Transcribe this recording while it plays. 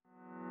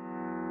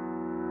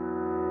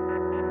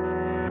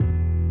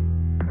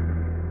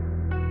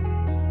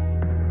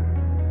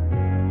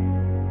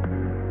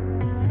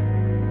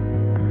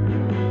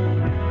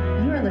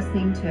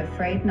to a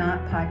Frayed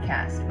Not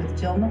podcast with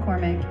Jill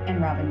McCormick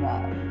and Robin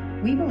Wall.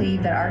 We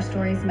believe that our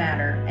stories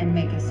matter and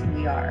make us who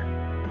we are.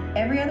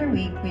 Every other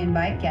week, we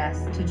invite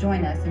guests to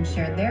join us and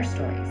share their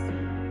stories.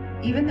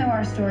 Even though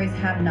our stories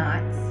have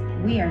knots,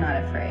 we are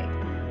not afraid.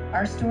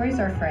 Our stories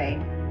are frayed.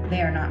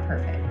 They are not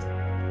perfect.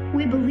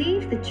 We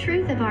believe the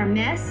truth of our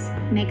mess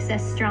makes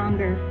us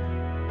stronger.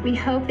 We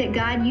hope that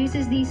God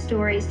uses these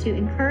stories to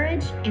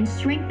encourage and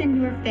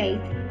strengthen your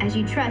faith as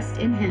you trust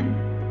in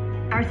Him.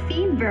 Our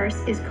theme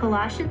verse is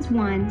Colossians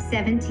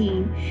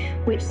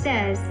 1:17, which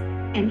says,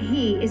 "And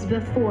He is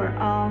before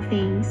all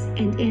things,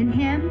 and in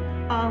Him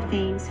all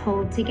things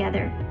hold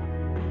together,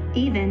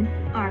 even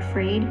our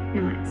frayed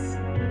knots."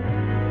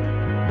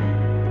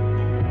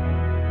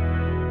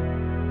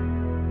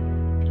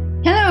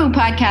 Hello,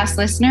 podcast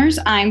listeners.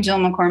 I'm Jill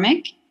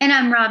McCormick. And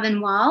I'm Robin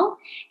Wall,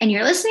 and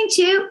you're listening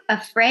to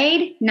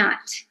Frayed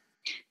Not.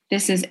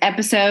 This is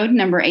episode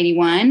number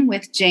 81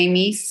 with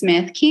Jami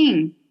Smith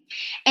King.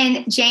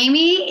 And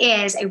Jami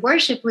is a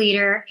worship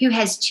leader who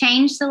has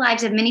changed the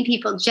lives of many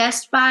people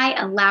just by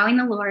allowing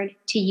the Lord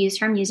to use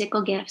her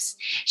musical gifts.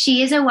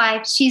 She is a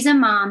wife. She's a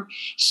mom.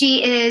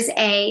 She is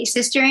a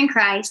sister in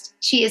Christ.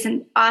 She is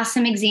an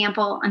awesome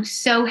example. I'm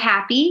so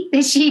happy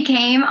that she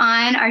came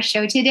on our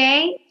show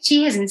today.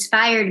 She has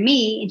inspired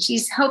me, and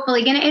she's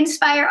hopefully going to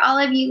inspire all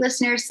of you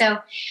listeners. So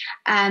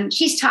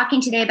she's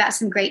talking today about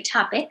some great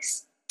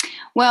topics.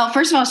 Well,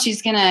 first of all,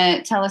 she's going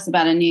to tell us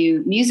about a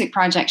new music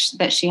project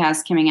that she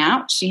has coming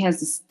out. She has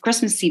this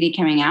Christmas CD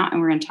coming out,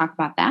 and we're going to talk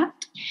about that.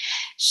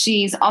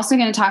 She's also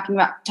going to talk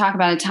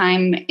about a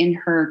time in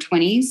her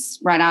 20s,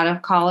 right out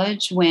of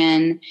college,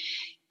 when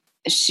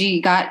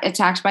she got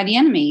attacked by the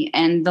enemy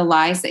and the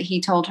lies that he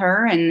told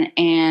her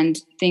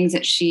and things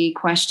that she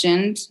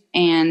questioned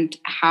and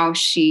how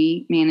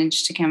she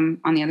managed to come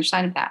on the other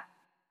side of that.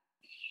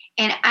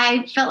 And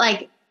I felt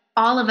like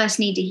all of us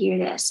need to hear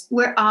this.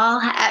 We're all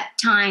at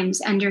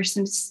times under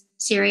some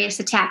serious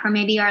attack, or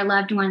maybe our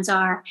loved ones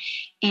are.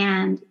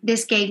 And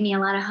this gave me a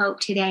lot of hope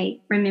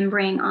today,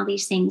 remembering all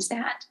these things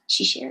that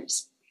she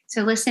shares.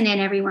 So listen in,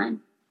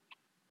 everyone.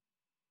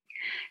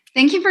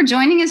 Thank you for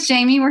joining us,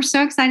 Jami. We're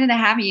so excited to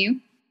have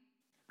you.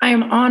 I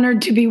am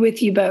honored to be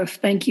with you both.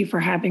 Thank you for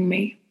having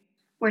me.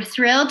 We're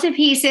thrilled to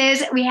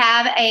pieces. We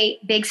have a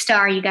big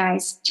star, you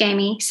guys.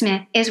 Jami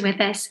Smith is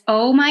with us.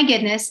 Oh my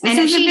goodness. This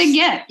is a big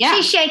get. Yeah.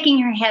 She's shaking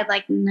her head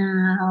like,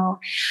 no.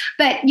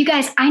 But you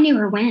guys, I knew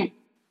her when.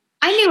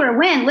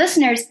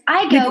 Listeners,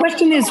 The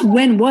question is,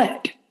 when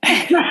what?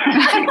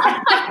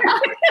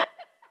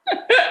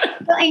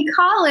 Well, in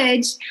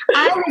college,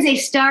 I was a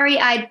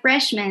starry-eyed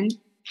freshman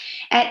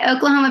at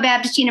Oklahoma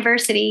Baptist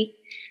University,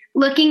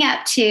 looking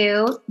up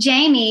to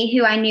Jami,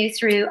 who I knew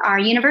through our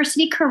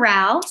university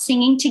chorale,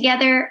 singing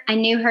together. I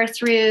knew her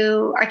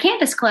through our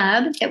campus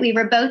club that we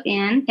were both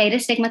in,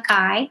 Theta Sigma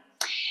Chi,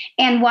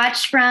 and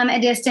watched from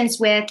a distance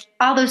with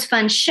all those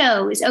fun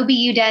shows.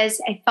 OBU does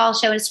a fall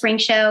show and a spring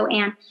show,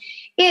 and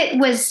it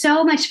was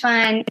so much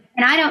fun.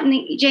 And I don't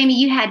think, Jami,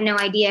 you had no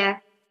idea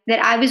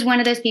that I was one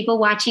of those people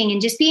watching and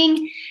just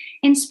being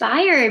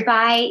inspired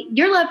by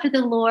your love for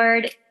the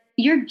Lord,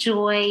 your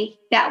joy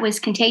that was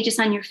contagious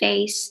on your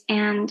face.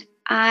 And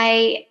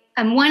I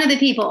am one of the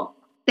people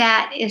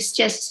that is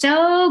just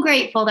so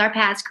grateful that our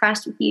paths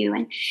crossed with you.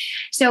 And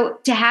so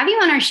to have you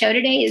on our show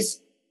today is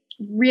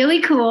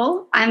really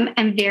cool.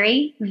 I'm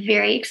very,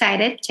 very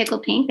excited,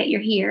 tickled pink that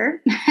you're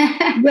here.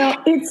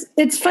 Well,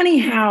 it's funny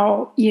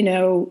how,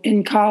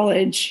 in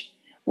college,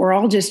 we're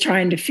all just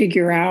trying to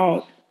figure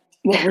out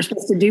what we're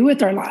supposed to do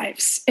with our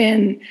lives.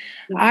 And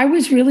I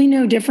was really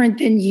no different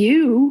than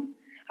you.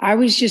 I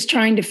was just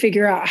trying to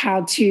figure out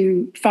how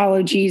to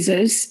follow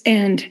Jesus.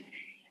 And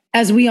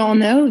as we all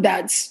know,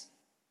 that's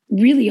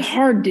really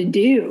hard to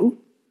do,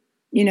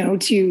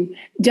 to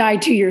die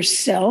to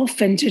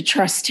yourself and to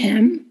trust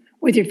Him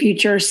with your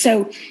future.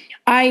 So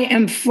I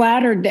am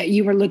flattered that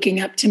you were looking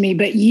up to me,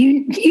 but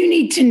you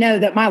need to know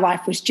that my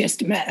life was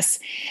just a mess.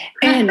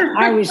 And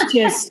I was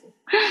just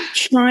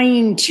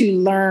trying to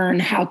learn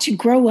how to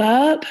grow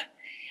up.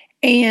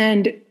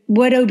 And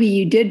what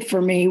OBU did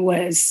for me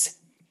was,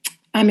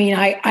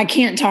 I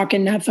can't talk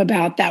enough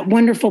about that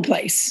wonderful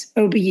place,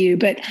 OBU,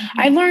 but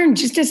I learned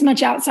just as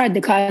much outside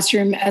the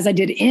classroom as I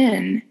did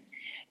in,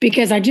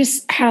 because I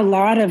just had a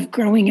lot of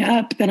growing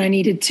up that I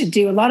needed to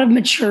do, a lot of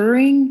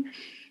maturing.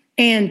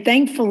 And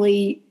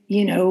thankfully,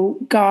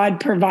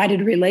 God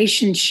provided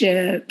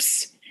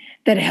relationships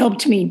that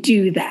helped me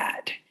do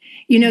that.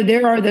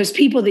 There are those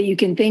people that you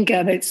can think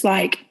of. It's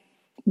like,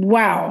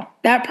 wow,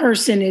 that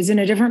person is in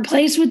a different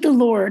place with the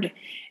Lord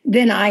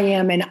than I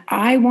am, and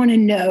I want to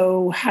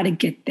know how to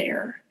get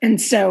there. And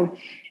so,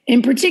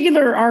 in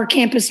particular, our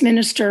campus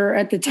minister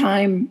at the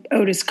time,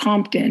 Otis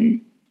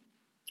Compton,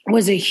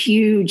 was a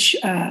huge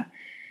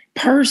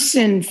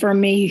person for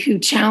me who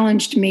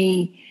challenged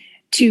me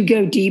to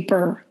go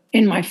deeper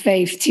in my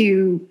faith,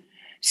 to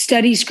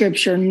study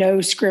scripture,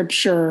 know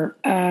scripture,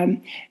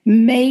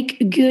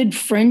 make good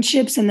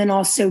friendships, and then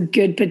also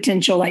good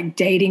potential, like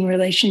dating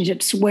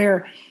relationships,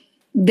 where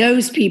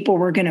those people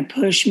were going to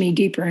push me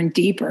deeper and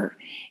deeper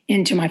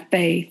into my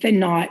faith and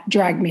not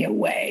drag me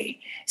away.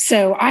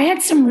 So I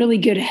had some really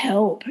good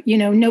help.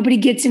 Nobody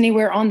gets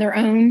anywhere on their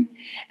own,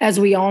 as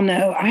we all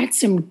know. I had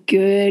some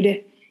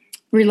good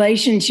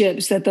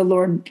relationships that the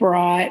Lord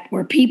brought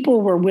where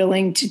people were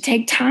willing to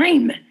take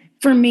time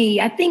for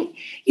me. I think,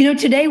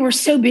 today we're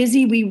so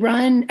busy. We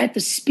run at the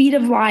speed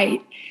of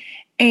light.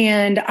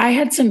 And I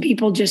had some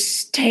people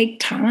just take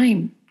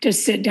time to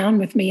sit down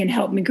with me and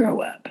help me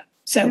grow up.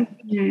 So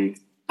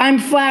I'm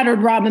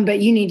flattered, Robin, but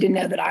you need to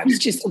know that I was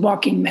just a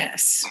walking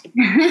mess.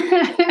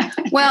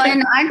 Well,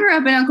 and I grew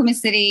up in Oklahoma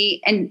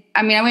City, and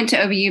I went to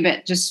OBU,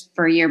 but just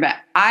for a year, but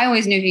I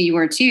always knew who you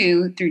were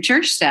too through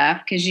church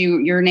stuff because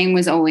your name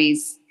was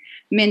always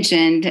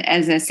mentioned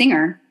as a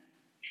singer.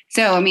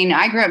 So,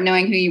 I grew up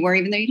knowing who you were,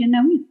 even though you didn't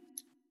know me.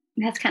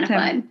 That's kind of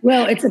fun.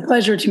 Well, it's a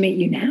pleasure to meet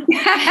you now.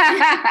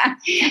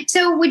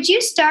 So would you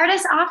start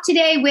us off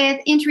today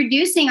with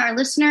introducing our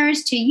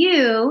listeners to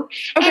you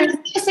and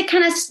just a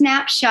kind of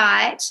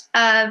snapshot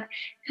of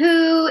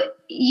who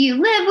you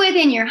live with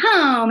in your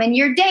home and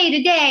your day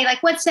to day?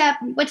 Like what's up?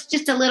 What's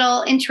just a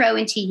little intro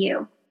into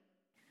you?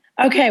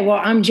 Okay.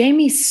 Well, I'm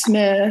Jami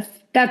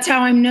Smith. That's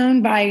how I'm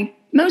known by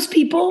most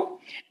people.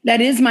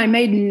 That is my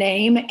maiden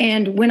name.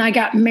 And when I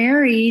got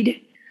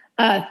married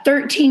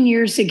 13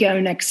 years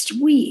ago next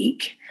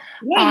week.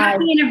 Yay,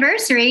 happy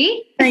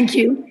anniversary. Thank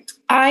you.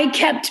 I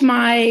kept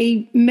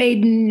my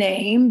maiden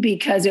name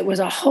because it was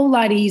a whole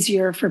lot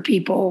easier for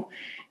people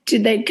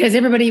because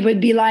everybody would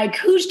be like,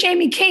 who's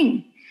Jami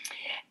King?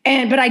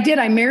 But I did.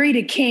 I married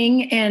a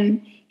king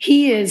and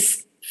he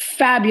is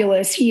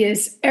fabulous. He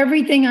is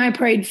everything I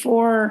prayed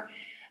for,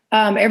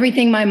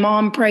 everything my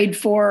mom prayed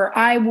for.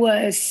 I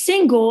was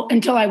single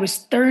until I was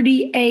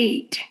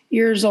 38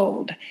 years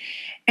old.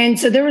 And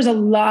so there was a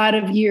lot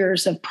of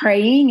years of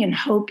praying and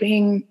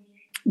hoping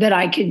that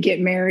I could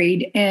get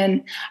married.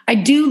 And I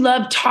do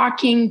love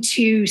talking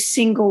to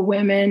single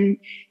women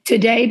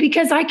today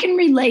because I can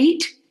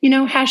relate,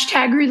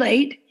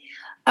 #relate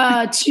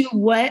to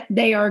what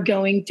they are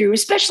going through,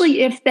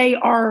 especially if they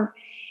are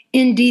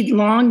indeed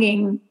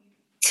longing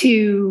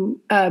to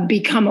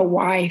become a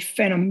wife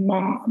and a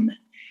mom.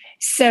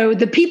 So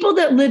the people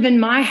that live in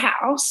my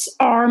house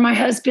are my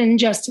husband,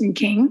 Justin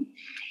King.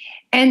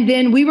 And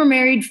then we were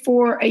married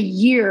for a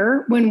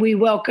year when we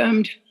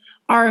welcomed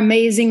our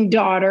amazing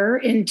daughter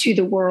into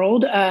the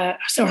world.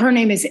 So her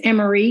name is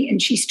Emery,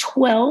 and she's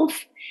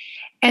 12.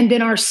 And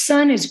then our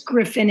son is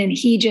Griffin, and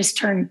he just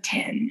turned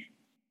 10.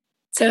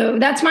 So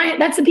that's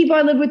the people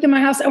I live with in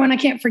my house. Oh, and I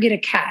can't forget a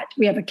cat.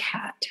 We have a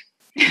cat.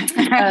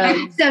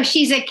 So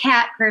she's a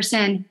cat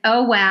person.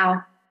 Oh,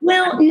 wow.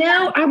 Well,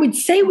 no, I would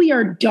say we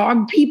are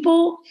dog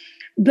people.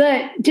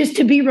 But just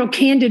to be real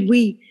candid,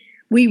 we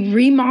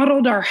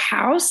remodeled our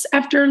house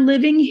after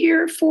living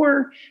here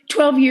for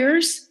 12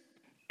 years.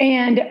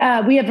 And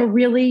we have a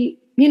really,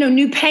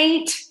 new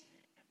paint.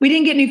 We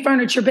didn't get new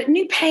furniture, but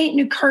new paint,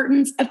 new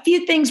curtains, a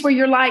few things where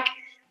you're like,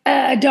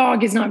 a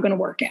dog is not going to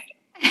work at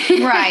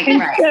it. Right,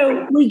 right.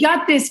 So we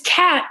got this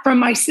cat from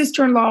my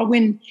sister-in-law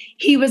when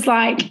he was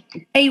like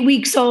 8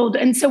 weeks old.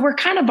 And so we're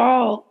kind of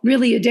all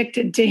really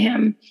addicted to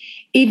him,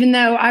 even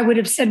though I would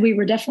have said we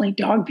were definitely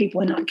dog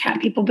people and not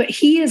cat people. But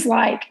he's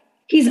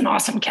an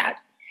awesome cat.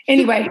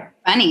 Anyway.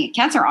 Funny.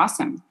 Cats are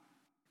awesome.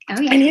 Oh,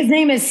 yeah. And his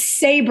name is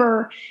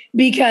Saber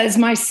because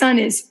my son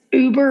is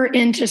uber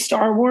into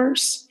Star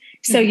Wars.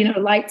 So,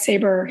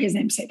 lightsaber, his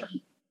name's Saber.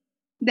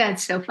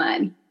 That's so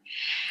fun.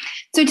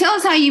 So tell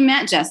us how you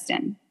met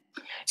Justin.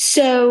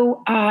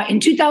 So in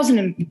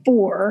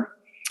 2004,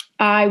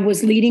 I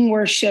was leading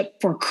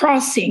worship for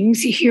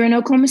Crossings here in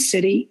Oklahoma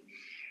City.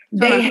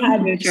 They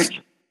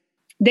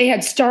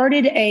had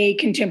started a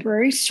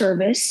contemporary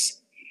service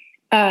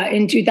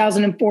in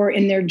 2004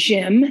 in their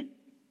gym.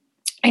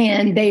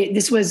 And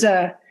this was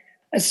a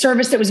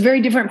service that was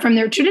very different from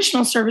their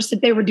traditional service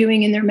that they were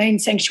doing in their main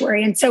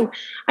sanctuary. And so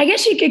I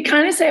guess you could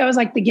kind of say I was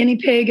like the guinea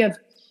pig of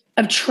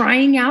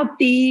trying out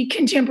the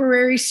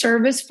contemporary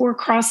service for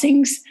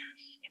Crossings.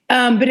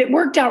 But it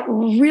worked out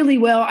really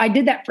well. I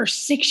did that for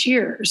 6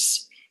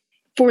 years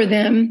for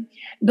them.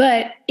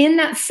 But in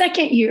that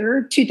second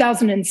year,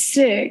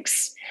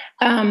 2006,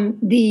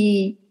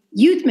 the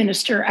youth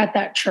minister at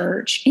that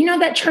church,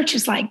 that church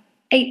is like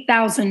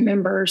 8,000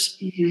 members.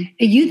 Mm-hmm.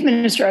 The youth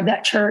minister of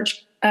that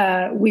church,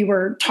 we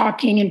were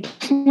talking and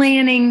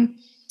planning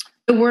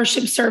the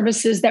worship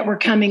services that were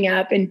coming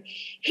up. And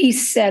he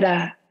said,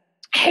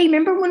 hey,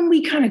 remember when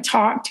we kind of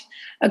talked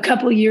a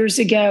couple of years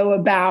ago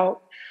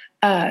about,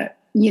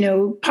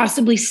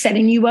 possibly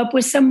setting you up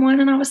with someone?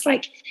 And I was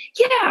like,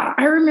 yeah,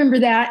 I remember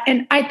that.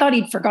 And I thought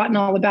he'd forgotten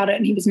all about it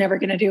and he was never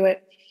going to do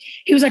it.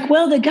 He was like,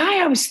 well, the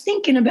guy I was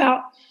thinking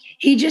about,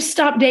 he just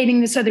stopped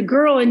dating this other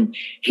girl and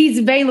he's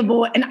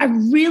available. And I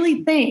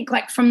really think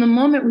like from the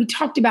moment we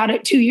talked about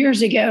it 2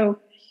 years ago,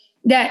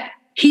 that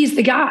he's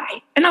the guy.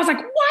 And I was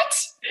like,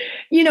 what?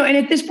 And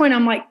at this point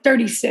I'm like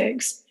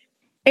 36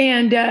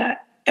 and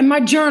my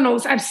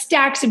journals, I have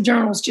stacks of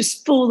journals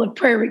just full of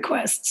prayer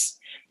requests,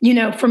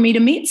 for me to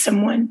meet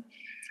someone.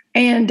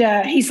 And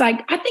he's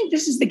like, I think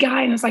this is the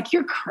guy. And I was like,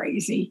 you're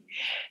crazy.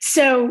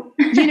 So,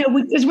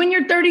 because when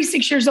you're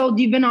 36 years old,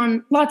 you've been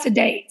on lots of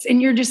dates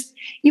and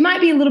you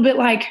might be a little bit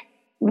like,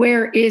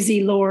 where is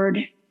he,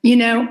 Lord?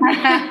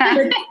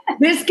 But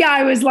this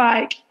guy was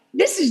like,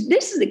 this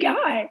is the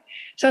guy.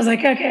 So I was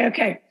like,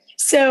 okay.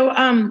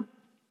 So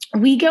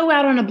we go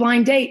out on a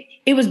blind date.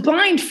 It was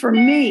blind for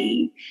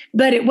me,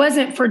 but it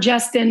wasn't for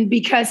Justin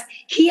because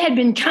he had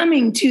been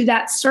coming to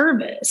that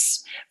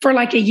service for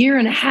like a year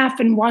and a half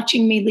and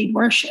watching me lead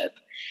worship.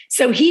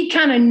 So he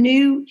kind of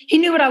knew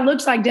what I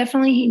looked like.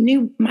 Definitely. He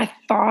knew my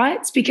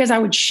thoughts because I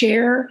would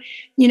share,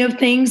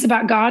 things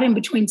about God in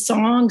between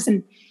songs.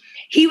 And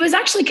he was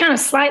actually kind of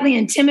slightly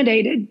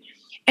intimidated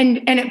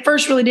and at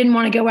first really didn't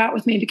want to go out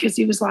with me because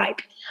he was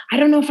like, I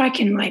don't know if I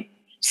can like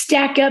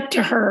stack up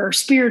to her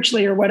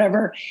spiritually or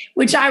whatever,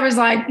 which I was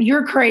like,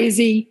 you're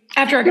crazy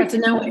after I got to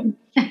know him.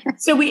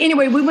 So we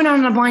went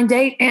on a blind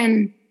date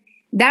and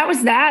that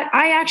was that.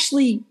 I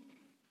actually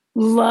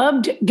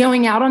loved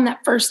going out on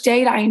that first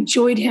date. I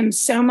enjoyed him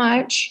so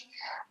much.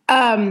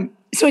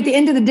 So at the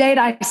end of the date,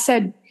 I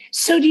said,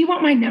 so do you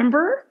want my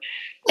number?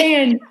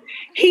 And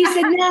he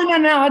said,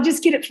 no, I'll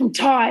just get it from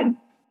Todd,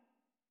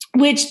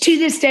 which to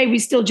this day, we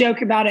still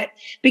joke about it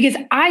because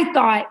I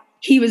thought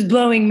he was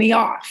blowing me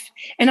off.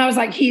 And I was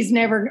like,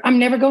 I'm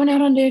never going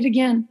out on a date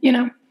again,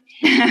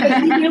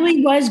 But he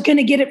really was going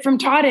to get it from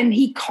Todd. And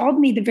he called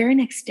me the very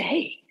next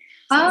day.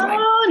 So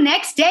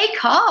next day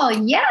call.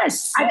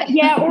 Yes.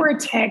 Or a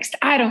text.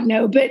 I don't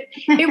know. But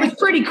it was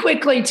pretty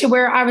quickly to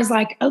where I was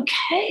like,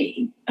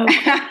 okay.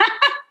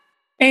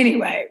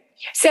 Anyway,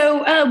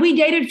 so we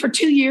dated for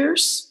 2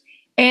 years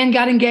and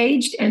got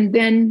engaged. And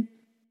then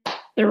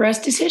the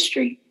rest is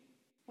history.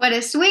 What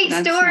a sweet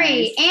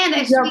story. Nice. And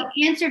a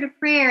sweet answer to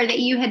prayer that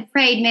you had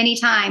prayed many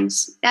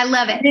times. I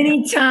love it.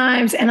 Many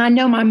times. And I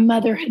know my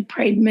mother had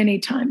prayed many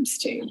times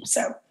too.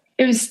 So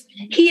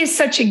he is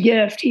such a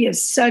gift. He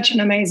is such an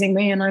amazing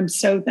man. I'm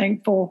so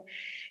thankful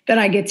that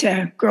I get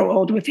to grow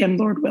old with him,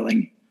 Lord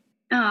willing.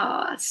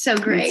 Oh, so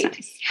great.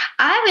 Nice.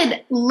 I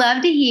would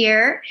love to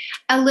hear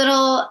a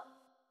little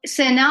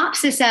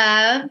synopsis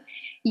of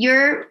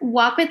your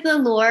walk with the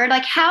Lord.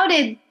 Like, how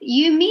did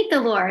you meet the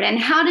Lord and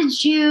how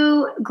did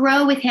you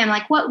grow with him?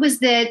 Like, what was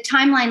the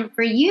timeline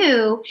for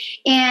you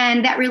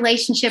and that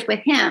relationship with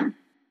him?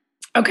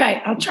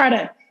 Okay, I'll try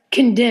to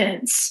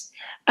condense.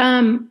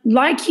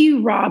 Like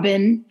you,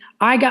 Robin,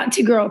 I got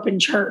to grow up in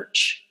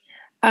church,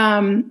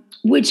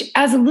 which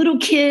as a little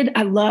kid,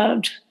 I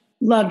loved.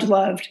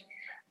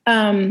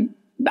 I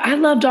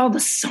loved all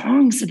the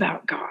songs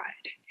about God.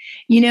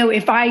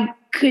 If I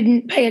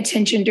couldn't pay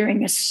attention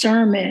during a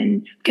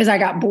sermon because I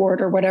got bored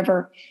or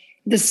whatever,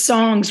 the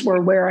songs were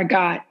where I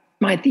got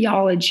my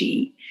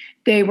theology.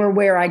 They were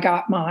where I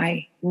got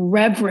my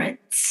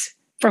reverence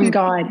from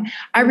God.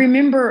 I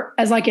remember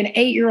as like an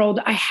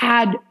 8-year-old, I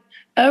had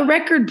a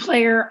record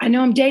player. I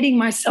know I'm dating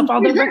myself.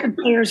 All the record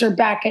players are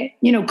back at,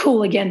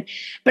 cool again.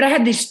 But I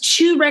had these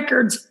 2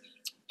 records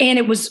and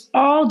it was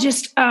all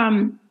just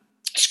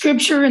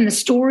scripture and the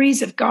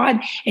stories of God.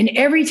 And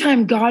every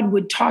time God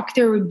would talk,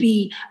 there would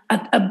be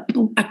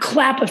a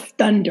clap of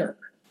thunder.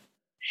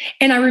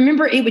 And I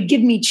remember it would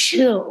give me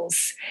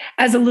chills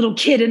as a little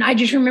kid. And I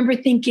just remember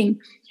thinking,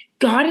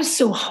 God is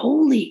so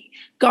holy.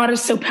 God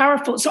is so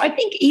powerful. So I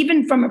think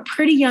even from a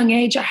pretty young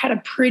age, I had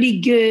a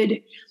pretty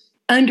good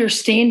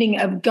understanding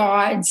of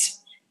God's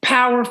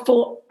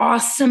powerful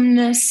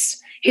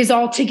awesomeness, his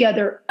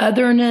altogether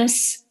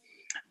otherness.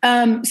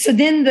 So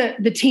then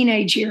the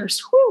teenage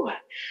years,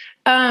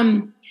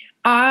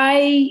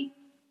 I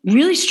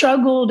really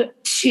struggled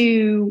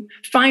to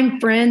find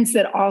friends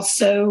that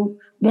also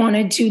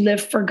wanted to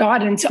live for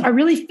God. And so I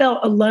really felt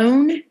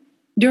alone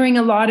during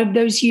a lot of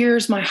those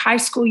years. My high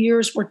school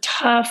years were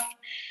tough,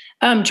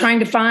 trying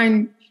to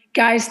find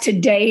guys to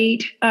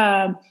date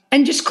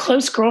and just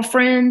close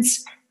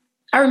girlfriends.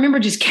 I remember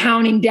just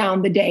counting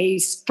down the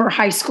days for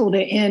high school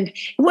to end.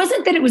 It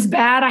wasn't that it was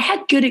bad. I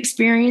had good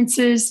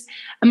experiences.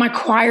 And my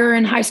choir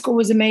in high school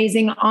was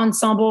amazing.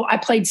 Ensemble. I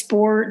played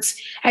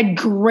sports. I had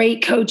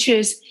great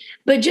coaches.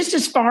 But just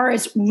as far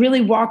as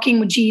really walking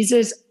with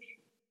Jesus,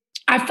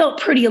 I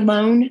felt pretty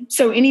alone.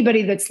 So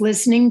anybody that's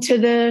listening to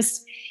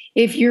this,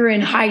 if you're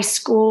in high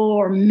school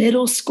or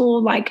middle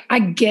school, like I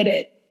get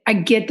it. I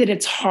get that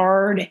it's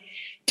hard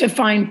to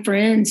find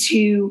friends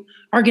who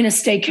are going to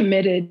stay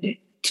committed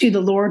to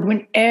the Lord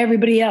when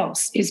everybody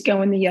else is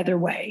going the other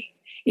way.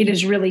 It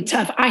is really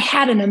tough. I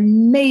had an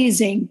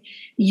amazing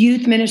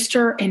youth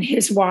minister and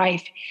his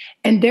wife,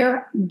 and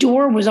their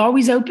door was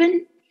always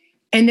open.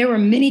 And there were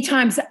many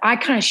times that I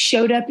kind of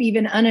showed up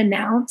even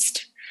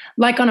unannounced,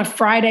 like on a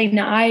Friday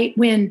night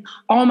when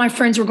all my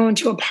friends were going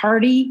to a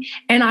party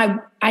and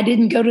I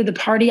didn't go to the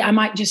party. I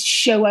might just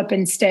show up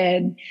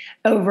instead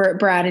over at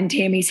Brad and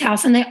Tammy's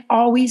house. And they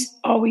always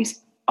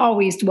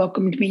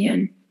welcomed me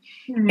in.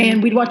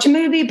 And we'd watch a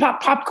movie,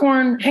 pop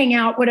popcorn, hang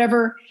out,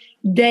 whatever.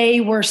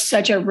 They were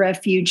such a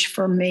refuge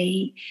for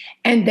me.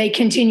 And they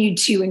continued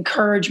to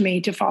encourage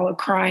me to follow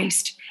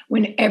Christ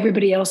when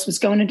everybody else was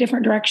going a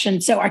different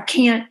direction. So I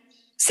can't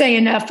say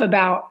enough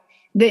about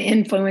the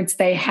influence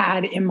they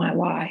had in my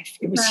life.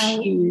 It was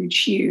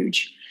huge,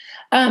 huge.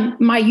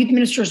 My youth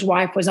minister's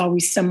wife was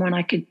always someone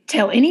I could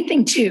tell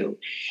anything to.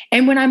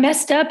 And when I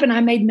messed up and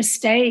I made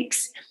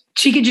mistakes,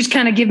 she could just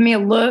kind of give me a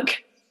look,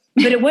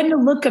 but it wasn't a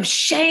look of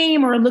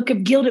shame or a look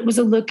of guilt. It was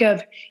a look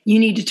of, you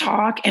need to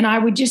talk. And I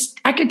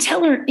could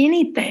tell her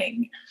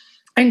anything.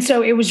 And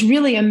so it was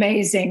really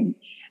amazing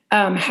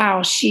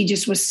how she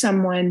just was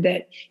someone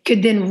that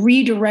could then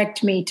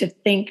redirect me to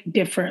think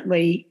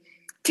differently,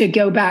 to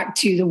go back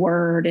to the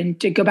word and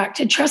to go back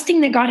to trusting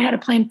that God had a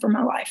plan for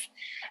my life.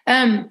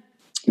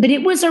 But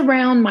it was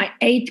around my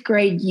 8th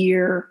grade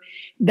year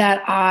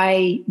that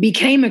I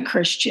became a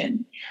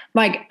Christian.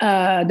 Like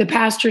the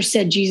pastor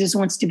said, Jesus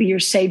wants to be your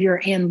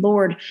Savior and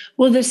Lord.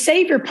 Well, the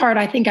Savior part,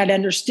 I think I'd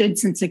understood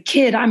since a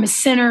kid. I'm a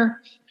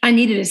sinner. I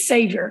needed a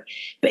Savior.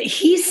 But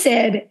he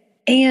said,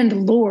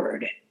 and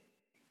Lord.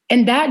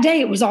 And that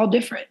day it was all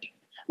different.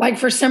 Like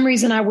for some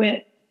reason I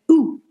went,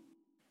 ooh,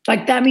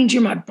 like that means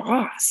you're my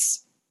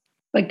boss.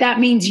 Like that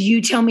means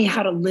you tell me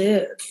how to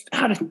live,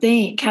 how to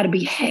think, how to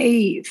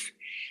behave,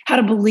 how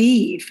to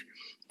believe.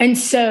 And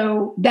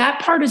so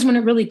that part is when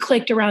it really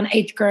clicked around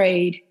 8th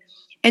grade.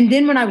 And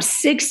then when I was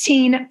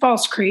 16 at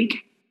Falls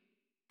Creek,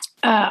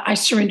 I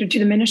surrendered to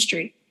the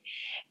ministry.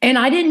 And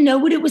I didn't know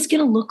what it was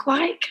going to look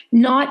like,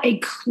 not a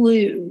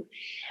clue.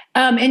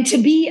 And to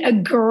be a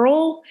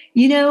girl,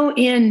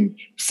 in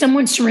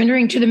someone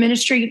surrendering to the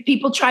ministry,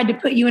 people tried to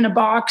put you in a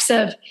box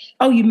of,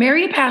 oh, you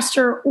marry a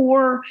pastor,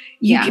 or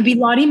you could be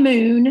Lottie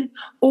Moon,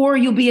 or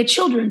you'll be a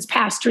children's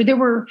pastor. There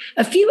were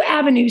a few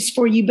avenues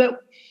for you.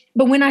 But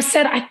when I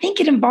said, I think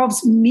it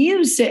involves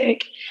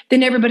music,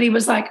 then everybody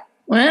was like,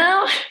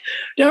 well,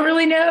 don't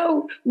really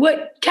know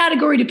what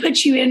category to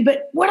put you in.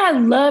 But what I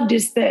loved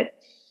is that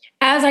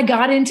as I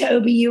got into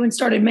OBU and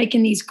started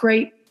making these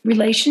great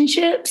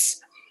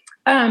relationships,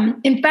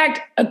 in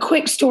fact, a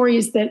quick story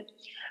is that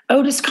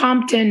Otis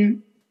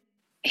Compton,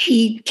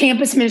 he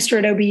campus minister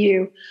at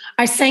OBU.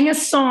 I sang a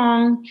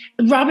song.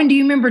 Robin, do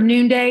you remember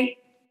Noonday?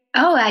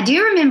 Oh, I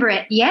do remember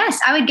it. Yes,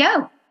 I would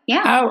go.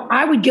 Yeah. Oh,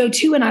 I would go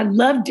too, and I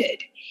loved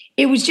it.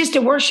 It was just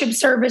a worship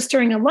service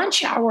during a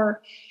lunch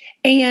hour.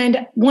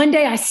 And one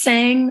day I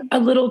sang a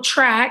little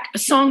track, a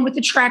song with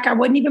a track. I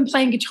wasn't even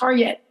playing guitar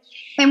yet.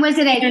 And was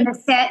it a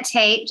cassette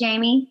tape,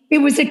 Jami? It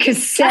was a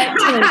cassette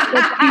tape.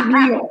 Let's be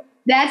real.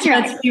 That's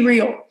right. Let's be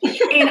real.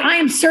 And I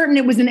am certain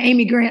it was an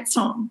Amy Grant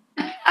song.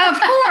 Of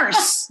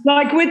course.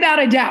 Like without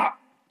a doubt.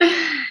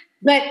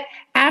 But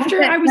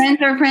after I was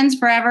Friends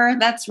Forever,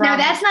 that's right. No,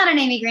 that's not an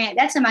Amy Grant.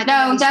 That's a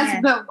Michael. No,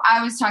 but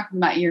I was talking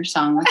about your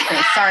song with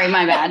Chris. Sorry,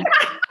 my bad.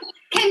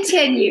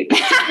 Continue.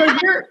 So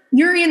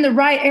you're in the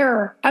right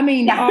era. I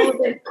mean,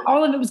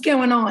 all of it was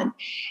going on.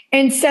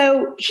 And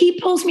so he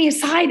pulls me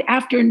aside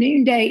after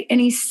Noonday and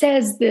he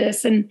says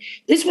this, and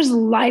this was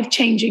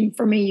life-changing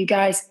for me, you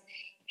guys.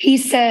 He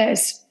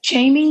says,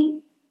 Jami,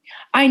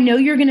 I know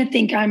you're going to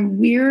think I'm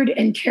weird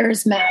and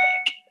charismatic,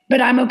 but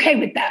I'm okay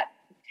with that.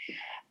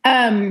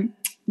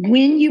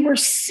 When you were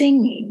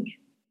singing,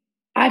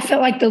 I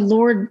felt like the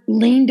Lord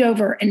leaned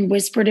over and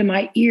whispered in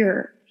my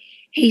ear.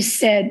 He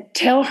said,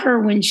 tell her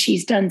when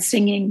she's done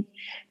singing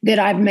that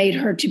I've made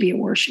her to be a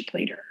worship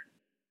leader.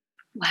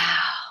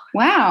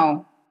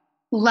 Wow.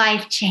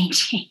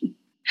 Life-changing.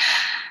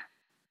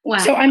 Wow.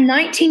 So I'm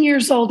 19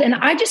 years old and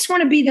I just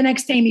want to be the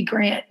next Amy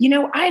Grant.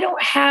 I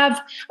don't have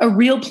a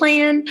real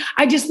plan.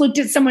 I just looked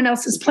at someone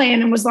else's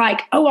plan and was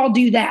like, oh, I'll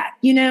do that.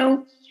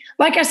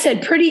 Like I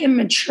said, pretty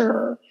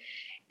immature.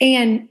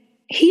 And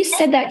he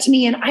said that to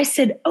me. And I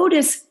said,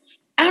 Otis,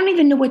 I don't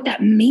even know what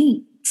that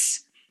means.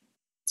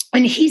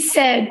 And he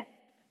said,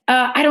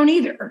 I don't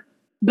either,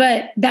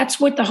 but that's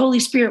what the Holy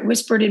Spirit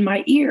whispered in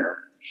my ear.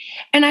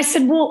 And I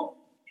said, well,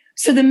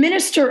 so the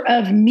minister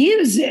of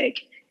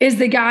music is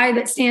the guy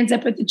that stands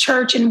up at the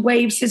church and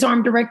waves his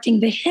arm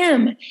directing the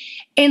hymn.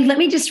 And let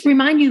me just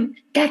remind you,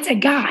 that's a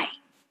guy.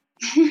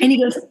 And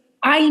he goes,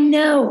 I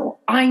know.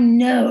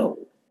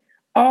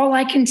 All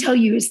I can tell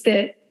you is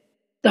that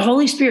the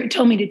Holy Spirit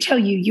told me to tell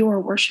you you're a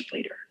worship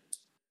leader.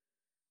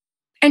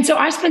 And so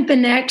I spent the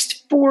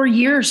next 4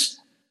 years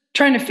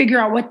trying to figure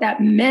out what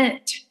that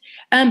meant.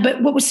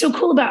 But what was so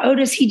cool about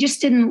Otis, he just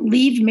didn't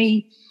leave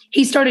me.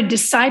 He started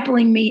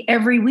discipling me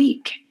every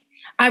week.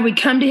 I would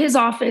come to his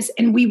office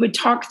and we would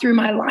talk through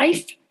my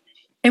life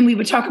and we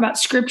would talk about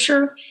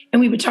scripture and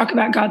we would talk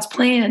about God's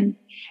plan.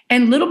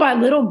 And little by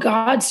little,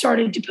 God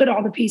started to put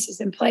all the pieces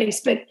in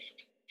place. But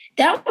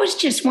that was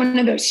just one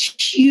of those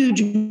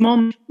huge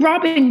moments.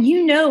 Robin,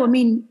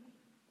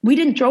 we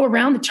didn't throw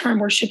around the term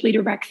worship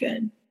leader back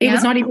then. It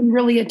was not even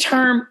really a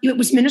term. It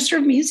was minister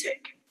of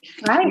music.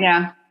 Right.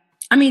 Yeah.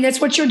 That's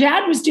what your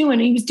dad was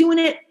doing. He was doing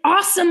it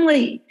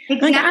awesomely.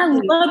 Exactly. Like I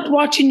loved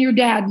watching your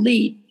dad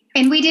lead.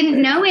 And we didn't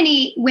know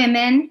any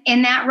women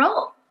in that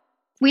role.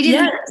 We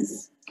didn't.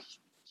 Yes.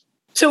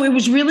 So it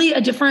was really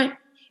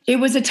it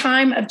was a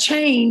time of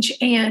change.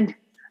 And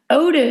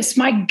Otis,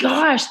 my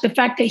gosh, the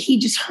fact that he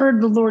just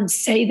heard the Lord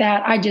say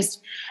that,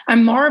 I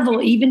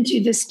marvel even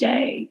to this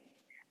day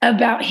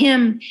about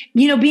him,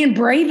 being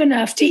brave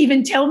enough to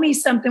even tell me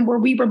something where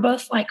we were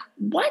both like,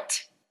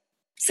 what?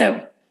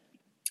 So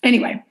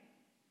anyway.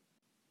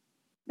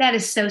 That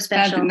is so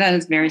special. That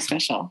is very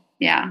special.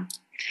 Yeah.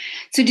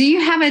 So do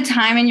you have a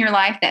time in your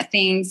life that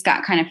things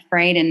got kind of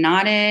frayed and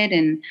knotted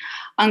and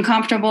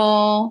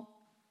uncomfortable?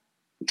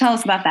 Tell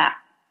us about that.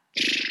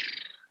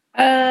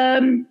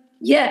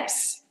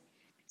 Yes.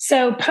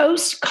 So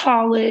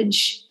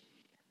post-college,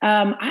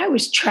 I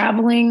was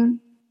traveling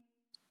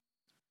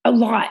a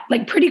lot.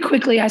 Like pretty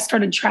quickly, I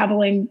started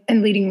traveling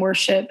and leading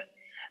worship.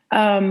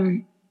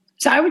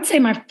 So I would say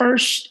my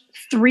first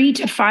 3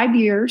 to 5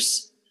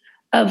 years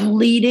of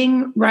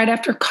leading right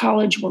after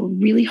college were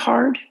really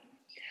hard.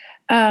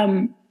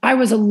 I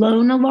was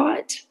alone a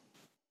lot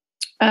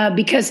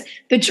because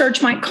the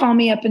church might call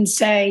me up and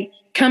say,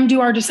 come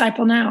do our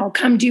Disciple Now,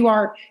 come do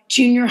our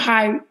junior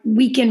high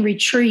weekend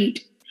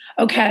retreat.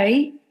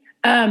 Okay.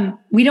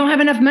 We don't have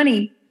enough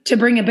money to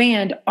bring a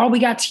band. All we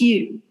got's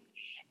you.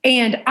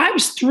 And I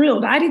was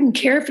thrilled. I didn't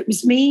care if it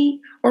was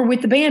me or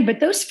with the band, but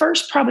those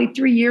first probably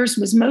 3 years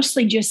was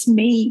mostly just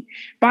me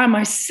by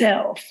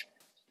myself.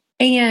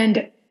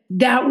 And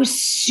that was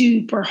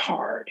super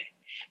hard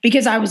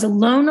because I was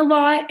alone a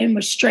lot and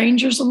with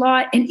strangers a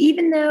lot. And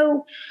even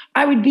though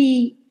I would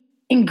be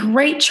in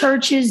great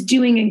churches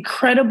doing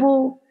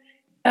incredible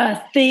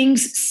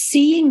things,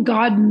 seeing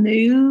God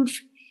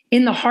move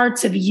in the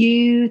hearts of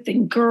youth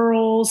and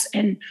girls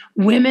and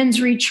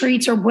women's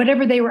retreats or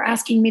whatever they were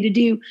asking me to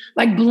do,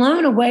 like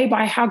blown away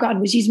by how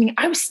God was using me,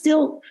 I was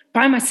still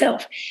by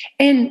myself.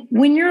 And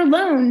when you're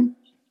alone,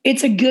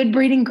 it's a good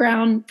breeding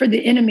ground for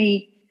the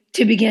enemy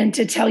to begin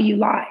to tell you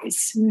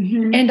lies.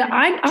 Mm-hmm. And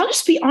I'll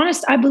just be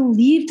honest, I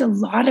believed a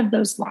lot of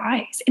those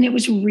lies. And it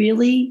was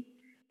really,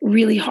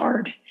 really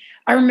hard.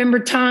 I remember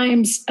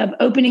times of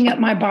opening up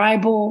my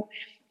Bible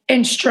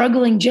and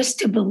struggling just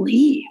to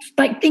believe,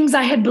 like things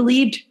I had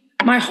believed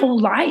my whole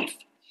life.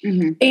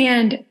 Mm-hmm.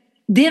 And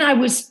then I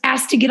was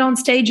asked to get on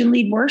stage and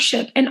lead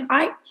worship. And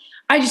I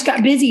just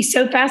got busy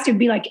so fast. It'd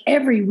be like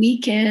every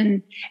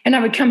weekend. And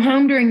I would come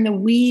home during the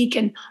week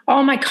and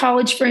all my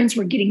college friends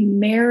were getting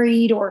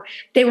married or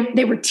they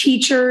were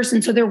teachers.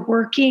 And so they're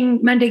working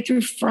Monday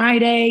through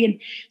Friday. And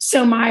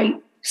so my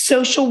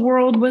social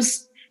world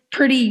was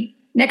pretty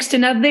next to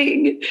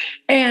nothing.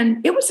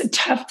 And it was a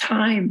tough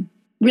time,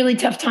 really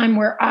tough time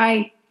where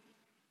I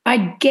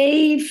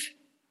gave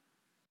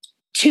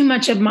too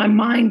much of my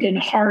mind and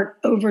heart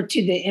over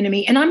to the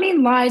enemy. And I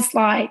mean lies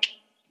like,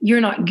 you're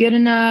not good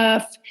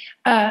enough.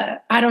 I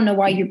don't know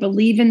why you're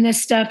believing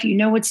this stuff. You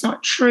know it's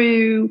not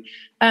true.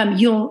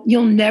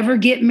 You'll never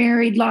get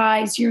married.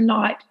 Lies. You're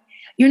not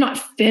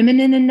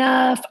feminine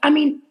enough. I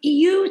mean,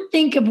 you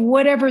think of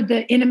whatever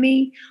the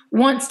enemy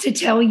wants to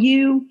tell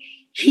you,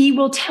 he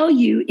will tell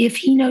you if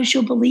he knows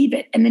you'll believe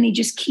it. And then he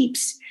just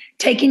keeps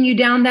taking you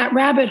down that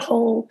rabbit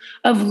hole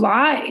of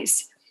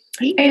lies.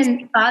 He is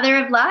the father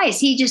of lies.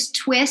 He just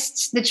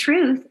twists the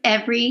truth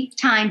every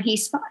time he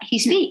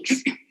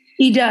speaks.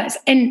 He does.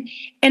 And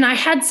I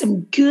had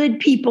some good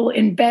people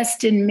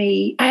invest in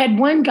me. I had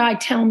one guy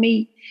tell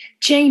me,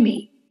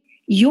 Jami,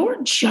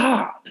 your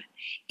job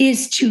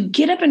is to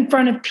get up in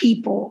front of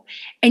people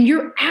and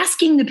you're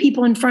asking the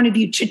people in front of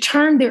you to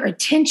turn their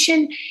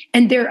attention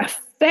and their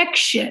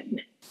affection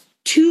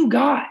to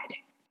God.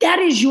 That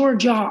is your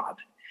job.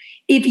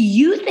 If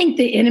you think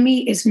the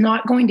enemy is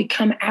not going to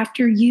come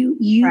after you,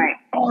 you right.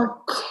 are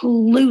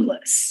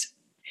clueless.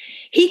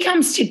 He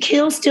comes to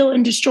kill, steal,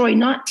 and destroy,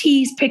 not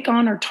tease, pick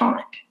on, or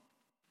taunt.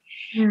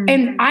 Mm-hmm.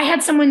 And I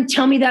had someone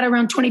tell me that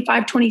around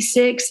 25,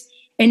 26,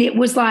 and it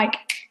was like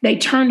they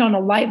turned on a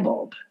light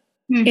bulb.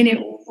 Mm-hmm. And it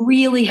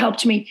really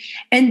helped me.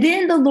 And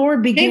then the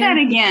Lord began. Say that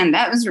again.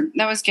 That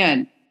was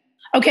good.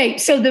 Okay,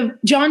 so the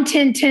John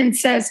 10:10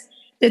 says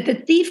that the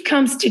thief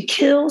comes to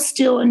kill,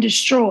 steal, and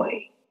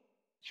destroy.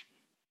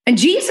 And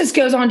Jesus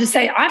goes on to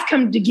say, I've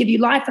come to give you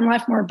life and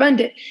life more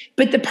abundant.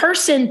 But the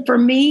person, for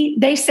me,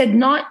 they said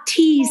not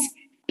tease,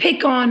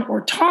 pick on,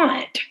 or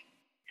taunt,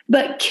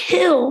 but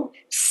kill,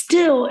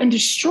 steal, and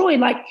destroy.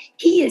 Like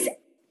he is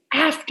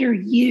after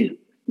you.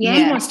 Yeah.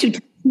 He wants to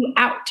take you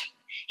out.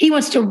 He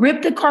wants to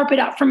rip the carpet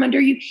out from under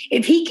you.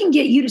 If he can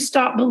get you to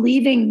stop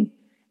believing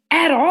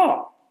at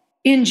all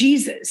in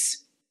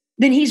Jesus,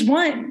 then he's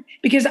won.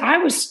 Because I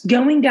was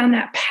going down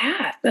that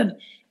path of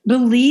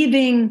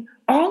believing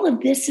all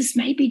of this is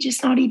maybe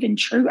just not even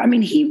true. I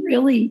mean, he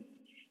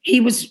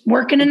was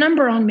working a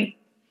number on me.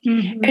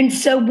 Mm-hmm. And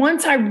so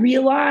once I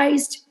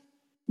realized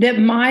that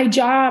my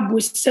job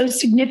was so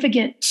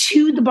significant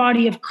to the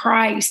body of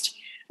Christ,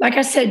 like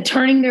I said,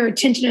 turning their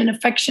attention and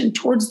affection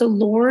towards the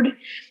Lord,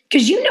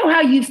 because you know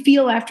how you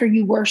feel after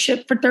you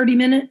worship for 30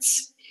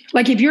 minutes.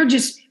 Like if you're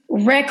just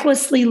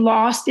recklessly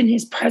lost in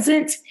his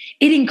presence,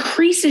 it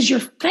increases your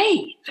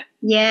faith.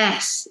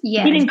 Yes.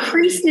 It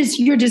increases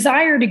your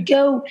desire to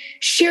go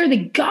share the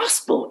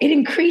gospel. It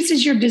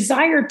increases your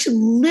desire to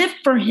live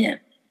for him.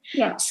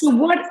 Yes. So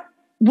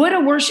what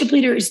a worship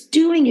leader is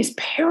doing is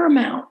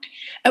paramount.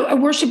 A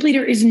worship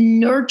leader is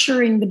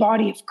nurturing the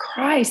body of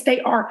Christ.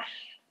 They are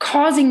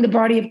causing the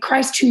body of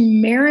Christ to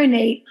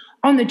marinate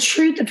on the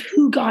truth of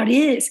who God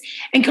is,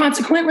 and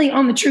consequently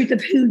on the truth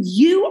of who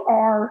you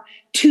are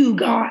to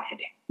God.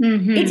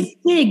 Mm-hmm. It's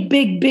big,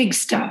 big, big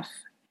stuff.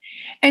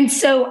 And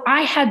so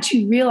I had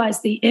to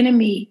realize the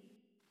enemy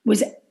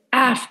was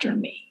after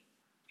me.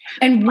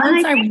 And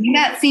once I think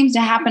that seems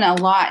to happen a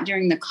lot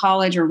during the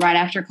college or right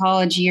after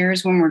college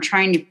years, when we're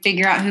trying to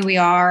figure out who we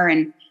are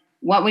and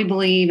what we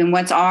believe and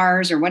what's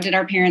ours, or what did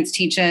our parents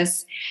teach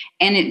us.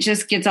 And it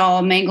just gets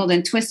all mangled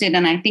and twisted.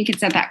 And I think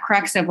it's at that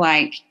crux of,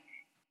 like,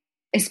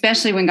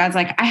 especially when God's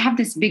like, I have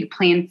this big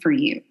plan for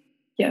you.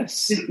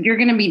 Yes. You're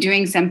going to be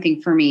doing something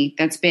for me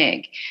that's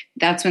big.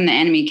 That's when the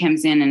enemy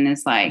comes in and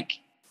is like,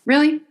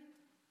 really?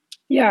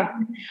 Yeah.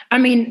 I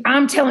mean,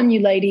 I'm telling you,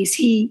 ladies,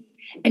 he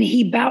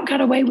about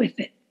got away with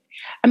it.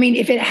 I mean,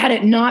 if it had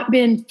it not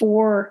been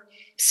for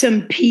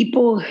some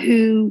people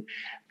who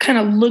kind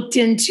of looked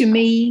into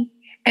me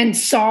and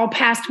saw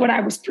past what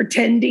I was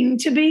pretending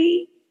to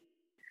be,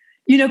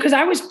 because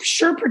I was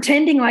sure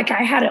pretending like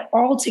I had it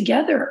all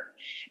together,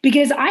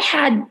 because I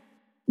had,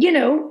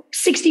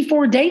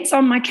 64 dates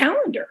on my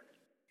calendar,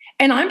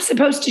 and I'm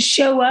supposed to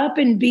show up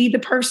and be the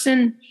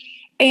person.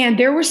 And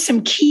there were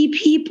some key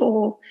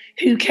people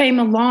who came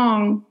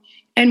along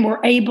and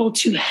were able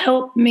to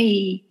help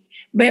me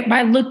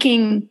by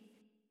looking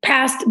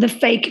past the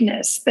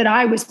fakeness that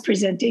I was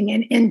presenting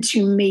and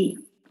into me,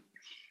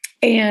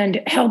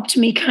 and helped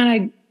me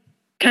kind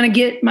of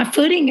get my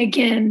footing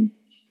again,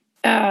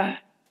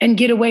 and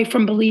get away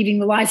from believing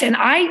the lies. And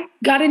I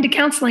got into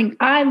counseling.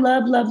 I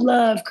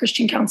love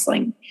Christian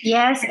counseling.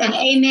 Yes, and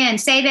amen.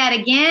 Say that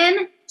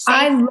again.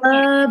 I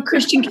love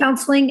Christian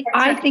counseling.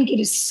 I think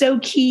it is so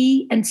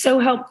key and so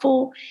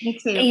helpful. Me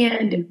too.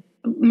 And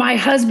my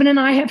husband and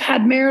I have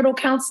had marital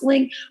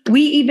counseling.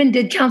 We even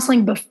did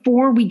counseling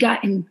before we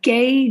got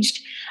engaged.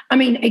 I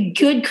mean, a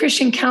good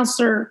Christian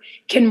counselor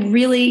can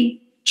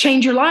really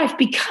change your life,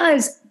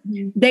 because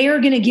they are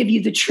going to give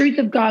you the truth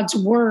of God's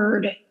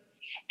word.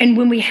 And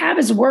when we have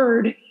his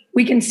word,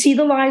 we can see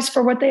the lies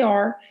for what they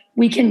are.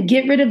 We can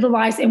get rid of the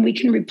lies, and we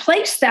can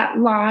replace that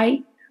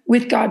lie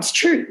with God's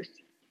truth.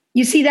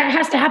 You see, that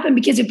has to happen,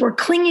 because if we're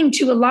clinging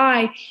to a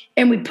lie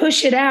and we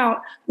push it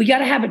out, we got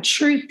to have a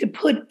truth to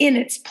put in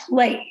its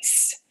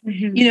place.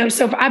 Mm-hmm.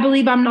 So if I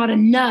believe I'm not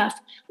enough,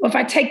 well, if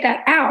I take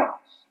that out,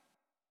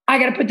 I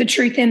got to put the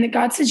truth in that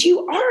God says,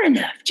 you are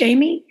enough,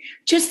 Jami,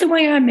 just the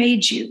way I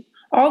made you.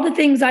 All the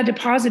things I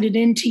deposited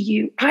into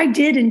you, I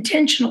did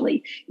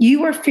intentionally.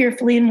 You are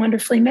fearfully and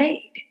wonderfully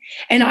made.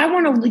 And I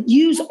want to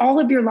use all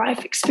of your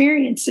life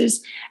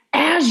experiences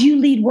as you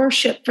lead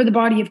worship for the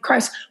body of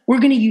Christ. We're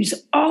going to use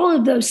all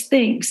of those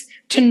things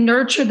to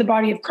nurture the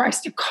body of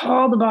Christ, to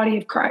call the body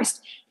of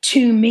Christ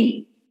to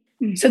me,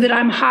 so that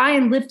I'm high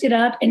and lifted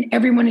up and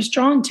everyone is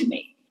drawn to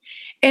me.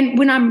 And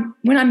when I'm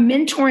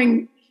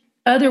mentoring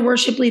other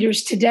worship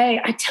leaders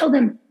today, I tell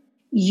them,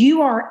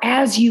 you are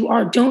as you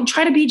are. Don't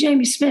try to be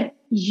Jami Smith.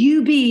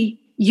 You be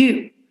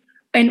you.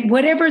 And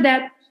whatever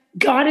that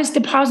God has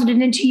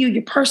deposited into you,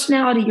 your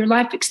personality, your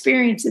life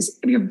experiences,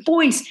 your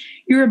voice,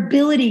 your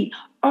ability,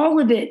 all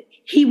of it,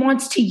 he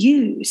wants to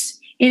use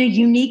in a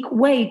unique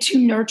way to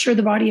nurture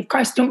the body of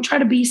Christ. Don't try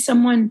to be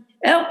someone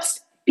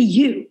else. Be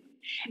you.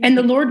 And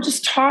the Lord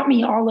just taught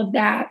me all of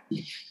that.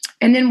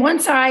 And then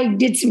once I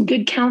did some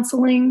good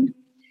counseling,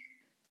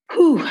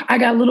 I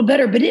got a little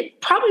better, but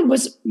it probably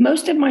was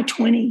most of my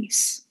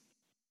 20s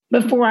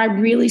before I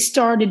really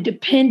started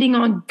depending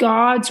on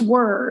God's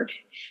word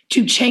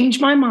to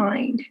change my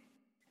mind,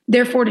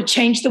 therefore to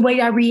change the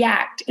way I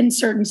react in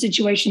certain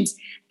situations,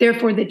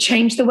 therefore to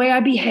change the way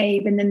I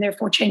behave, and then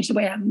therefore change the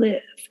way I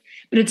live.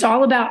 But it's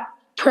all about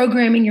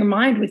programming your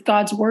mind with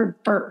God's word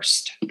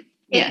first.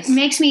 Yes. It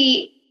makes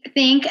me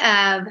think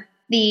of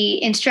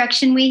the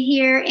instruction we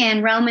hear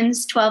in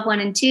Romans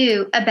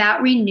 12:1-2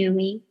 about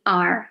renewing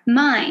our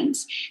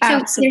minds.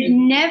 Absolutely. So there's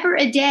never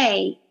a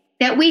day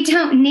that we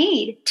don't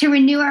need to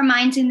renew our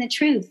minds in the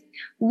truth.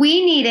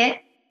 We need it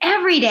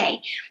every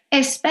day,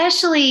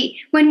 especially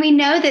when we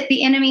know that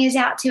the enemy is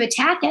out to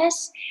attack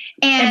us.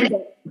 And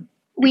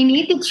we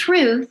need the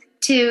truth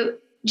to,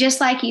 just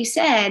like you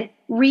said,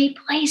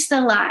 replace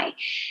the lie.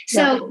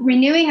 So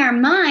renewing our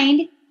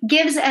mind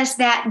gives us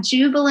that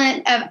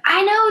jubilant of,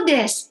 I know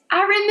this,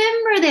 I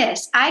remember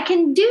this, I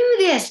can do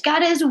this,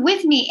 God is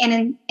with me.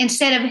 And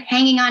instead of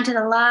hanging on to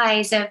the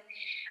lies of,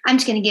 I'm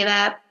just going to give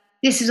up,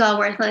 this is all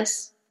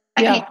worthless,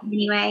 I can't do it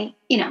anyway,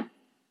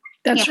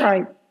 That's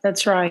right.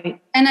 That's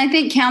right. And I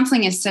think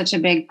counseling is such a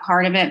big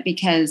part of it,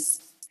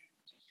 because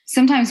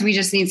sometimes we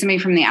just need somebody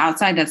from the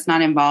outside that's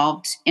not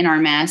involved in our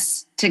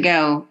mess to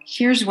go,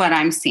 here's what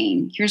I'm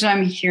seeing, here's what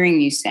I'm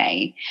hearing you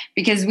say,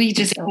 because we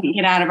just can't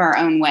get out of our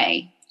own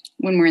way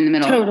when we're in the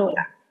middle. Totally.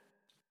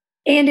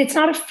 And it's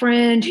not a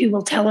friend who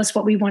will tell us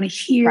what we want to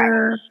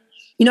hear.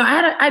 Right.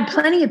 I had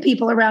plenty of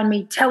people around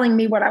me telling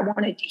me what I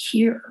wanted to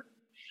hear.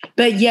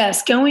 But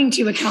yes, going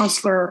to a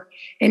counselor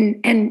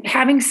and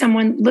having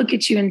someone look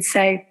at you and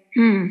say,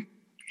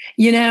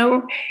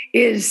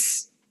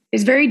 is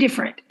very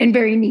different and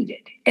very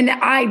needed. And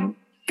I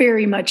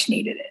very much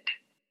needed it.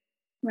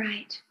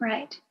 Right,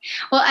 right.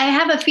 Well, I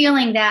have a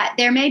feeling that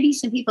there may be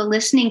some people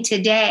listening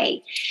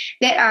today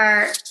that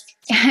are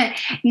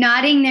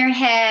nodding their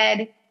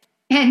head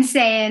and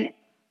saying,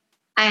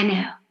 I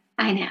know,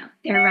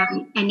 they're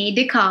right. I need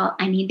to call.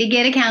 I need to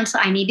get a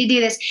counselor. I need to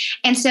do this.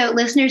 And so,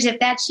 listeners, if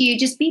that's you,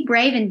 just be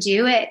brave and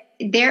do it.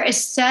 There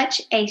is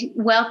such a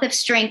wealth of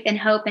strength and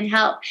hope and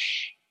help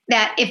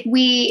that if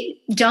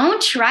we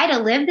don't try to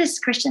live this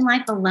Christian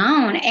life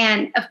alone,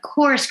 and of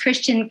course,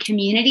 Christian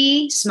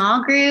community,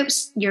 small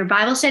groups, your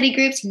Bible study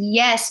groups,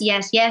 yes,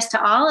 yes, yes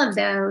to all of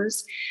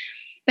those.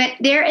 But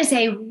there is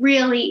a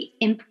really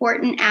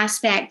important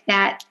aspect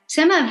that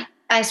some of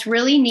us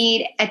really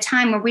need a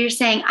time where we're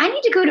saying, I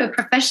need to go to a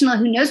professional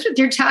who knows what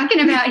they're talking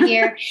about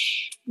here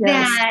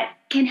that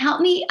can help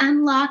me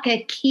unlock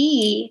a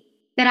key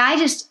that I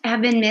just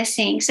have been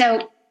missing.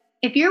 So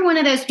if you're one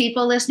of those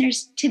people,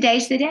 listeners,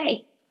 today's the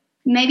day.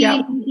 Maybe you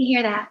need to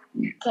hear that.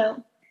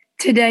 So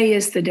today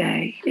is the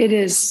day.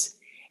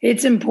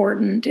 It's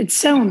important. It's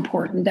so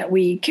important that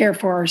we care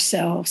for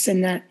ourselves,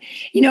 and that,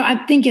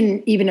 I'm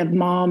thinking even of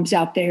moms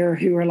out there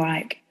who are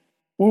like,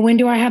 well, when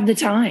do I have the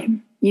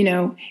time?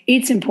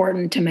 It's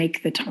important to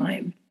make the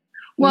time.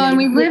 Well, and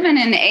we live in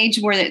an age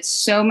where it's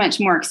so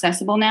much more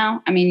accessible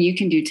now. I mean, you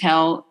can do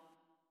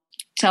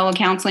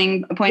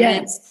telecounseling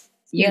appointments.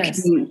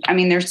 Yes.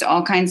 There's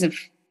all kinds of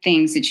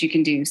things that you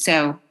can do.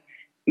 So,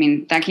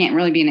 that can't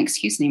really be an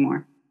excuse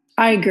anymore.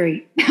 I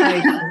agree.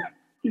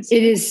 It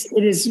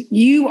is.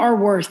 You are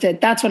worth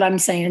it. That's what I'm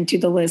saying to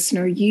the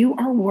listener. You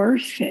are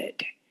worth it.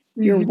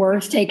 Mm-hmm. You're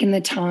worth taking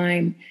the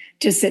time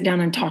to sit down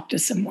and talk to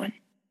someone.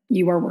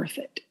 You are worth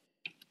it.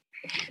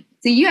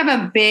 So you have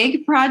a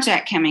big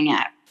project coming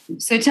up.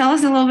 So tell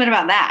us a little bit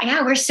about that.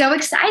 Yeah, we're so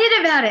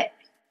excited about it.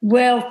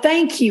 Well,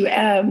 thank you.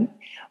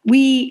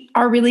 We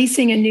are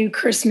releasing a new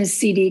Christmas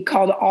CD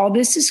called All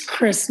This Is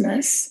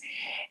Christmas.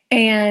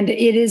 And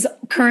it is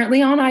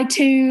currently on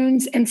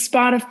iTunes and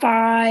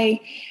Spotify.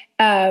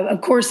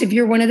 Of course, if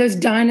you're one of those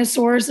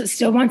dinosaurs that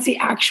still wants the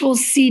actual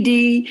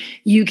CD,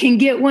 you can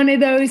get one of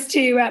those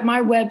too at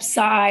my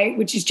website,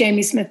 which is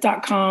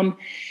jamismith.com.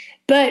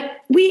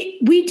 But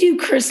we do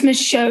Christmas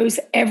shows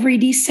every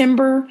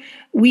December.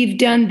 We've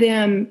done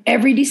them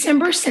every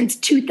December since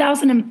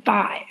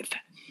 2005,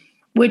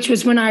 which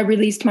was when I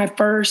released my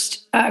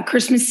first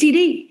Christmas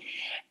CD.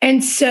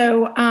 And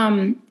so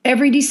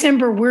every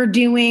December we're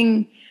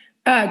doing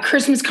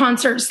Christmas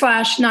concert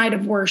 / night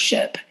of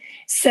worship.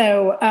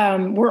 So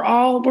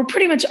we're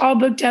pretty much all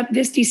booked up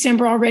this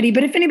December already.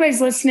 But if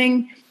anybody's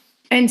listening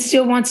and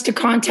still wants to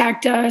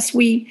contact us,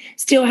 we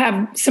still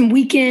have some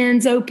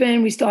weekends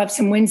open. We still have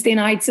some Wednesday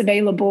nights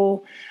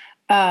available.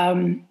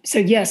 So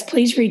yes,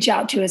 please reach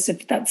out to us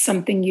if that's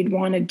something you'd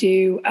want to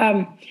do.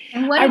 And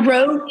what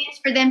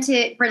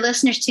for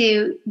listeners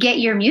to get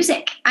your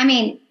music.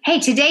 Hey,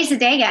 today's the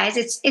day, guys.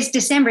 It's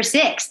December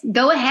 6th.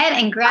 Go ahead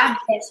and grab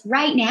this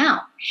right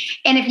now.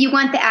 And if you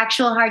want the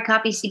actual hard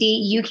copy CD,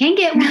 you can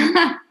get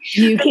one.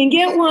 You can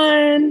get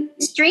one.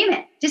 Stream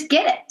it. Just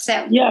get it.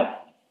 So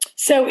yep.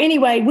 So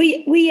anyway,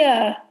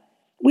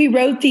 we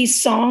wrote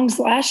these songs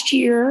last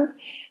year,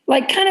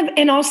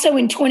 and also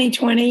in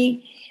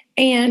 2020.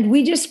 And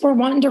we just were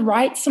wanting to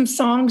write some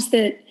songs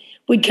that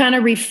would kind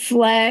of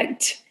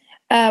reflect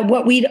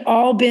what we'd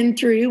all been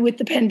through with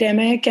the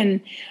pandemic. And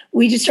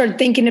we just started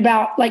thinking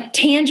about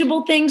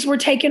tangible things were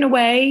taken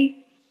away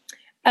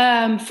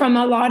from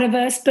a lot of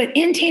us, but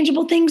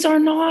intangible things are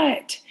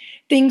not.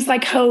 Things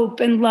like hope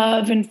and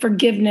love and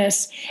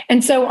forgiveness.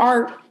 And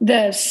so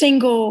the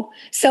single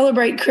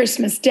Celebrate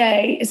Christmas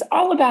Day is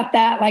all about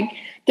that.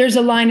 There's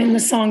a line in the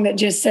song that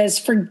just says,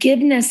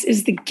 forgiveness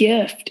is the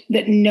gift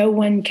that no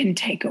one can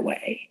take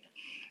away.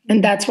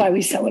 And that's why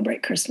we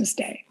celebrate Christmas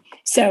Day.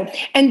 So,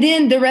 and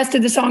then the rest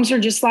of the songs are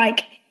just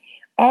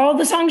all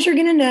the songs you're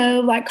going to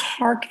know,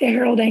 Hark the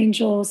Herald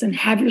Angels and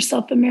Have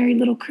Yourself a Merry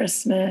Little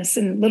Christmas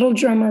and Little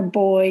Drummer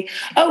Boy.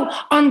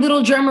 Oh, on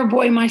Little Drummer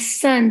Boy, my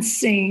son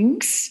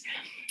sings.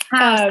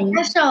 How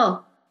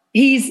special.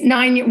 He's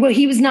 9. Well,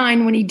 he was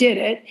 9 when he did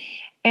it.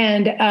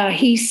 And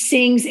he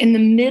sings in the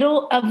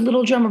middle of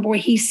Little Drummer Boy,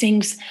 he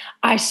sings,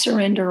 I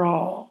Surrender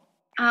All.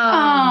 Oh,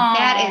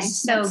 that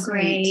is so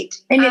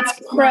great. And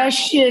it's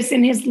precious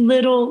in his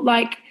little,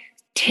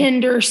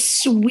 tender,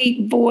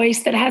 sweet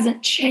voice that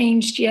hasn't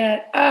changed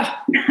yet.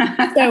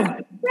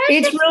 So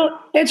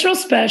it's real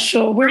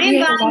special. I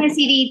am buying a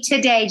CD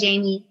today,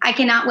 Jami. I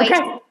cannot wait.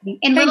 Okay.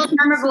 And Little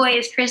Drummer Boy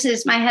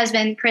is my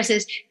husband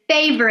Chris's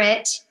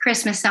favorite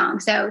Christmas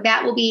song. So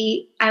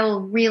I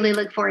will really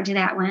look forward to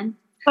that one.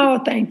 Oh,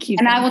 thank you.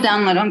 And I will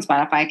download on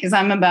Spotify because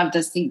I'm above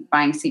to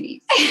buying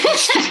CDs.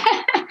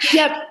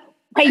 Yep.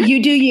 Hey,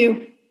 you do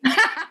you.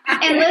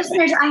 And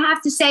listeners, I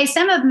have to say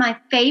some of my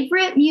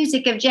favorite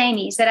music of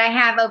Jami's that I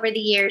have over the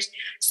years,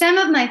 some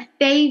of my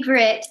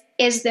favorite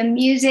is the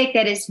music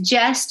that is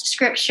just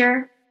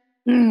scripture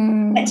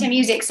to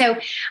music. So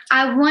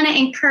I want to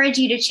encourage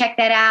you to check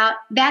that out.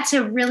 That's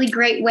a really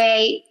great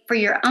way for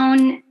your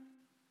own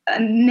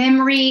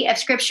memory of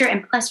scripture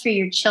and plus for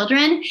your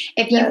children.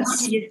 If you want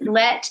to just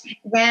let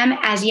them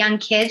as young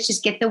kids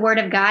just get the word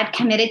of God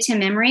committed to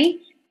memory,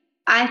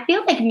 I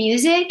feel like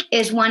music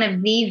is one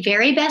of the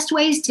very best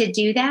ways to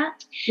do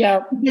that.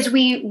 Yeah. Because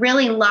we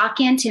really lock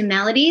into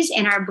melodies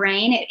in our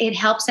brain. It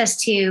helps us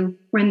to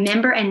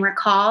remember and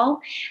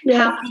recall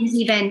how things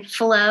even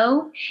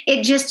flow.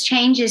 It just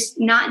changes,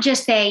 not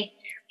just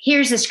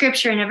here's a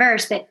scripture in a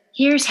verse, but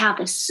here's how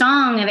the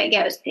song of it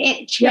goes.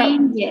 It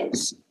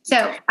changes.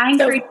 So I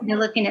encourage you to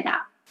look into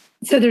that.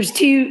 So there's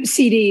 2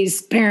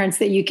 CDs, parents,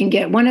 that you can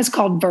get. One is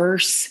called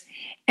Verse,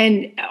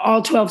 and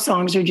all 12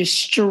 songs are just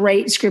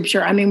straight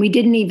scripture. I mean, we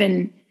didn't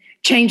even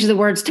change the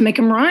words to make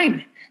them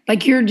rhyme.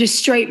 Like, you're just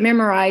straight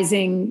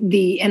memorizing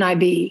the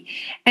NIV.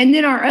 And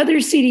then our other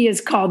CD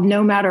is called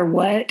No Matter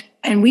What.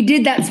 And we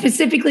did that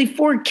specifically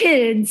for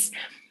kids.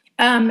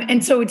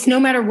 And so it's no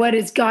matter what,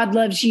 is God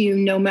loves you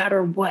no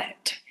matter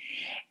what.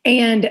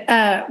 And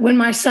when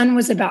my son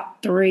was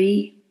about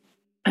 3,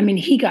 I mean,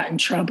 he got in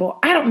trouble.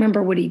 I don't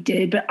remember what he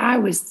did, but I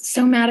was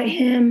so mad at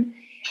him.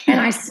 And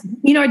I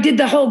did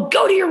the whole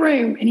go to your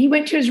room. And he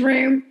went to his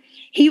room.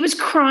 He was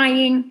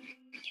crying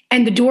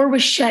and the door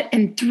was shut.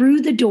 And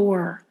through the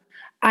door,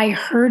 I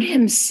heard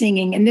him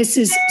singing. And this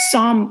is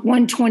Psalm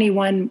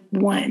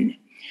 121:1,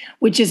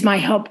 which is my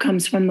help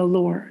comes from the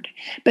Lord.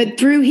 But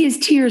through his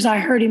tears, I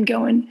heard him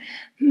going,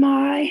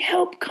 my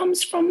help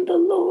comes from the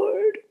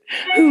Lord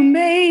who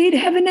made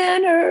heaven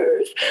and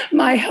earth.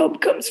 My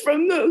help comes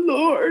from the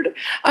Lord.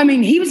 I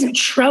mean, he was in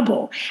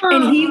trouble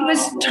and he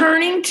was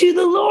turning to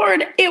the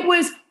Lord. It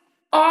was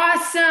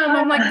awesome.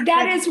 I'm like,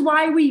 that is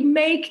why we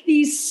make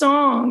these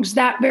songs.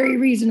 That very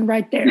reason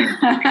right there.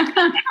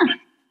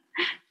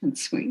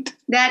 That's sweet.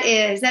 That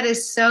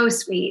is so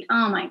sweet.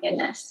 Oh my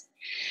goodness.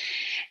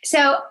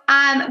 So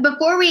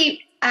before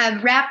we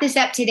wrap this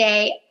up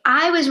today,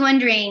 I was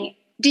wondering,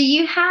 do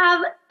you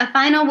have a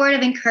final word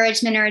of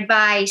encouragement or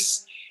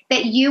advice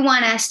that you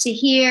want us to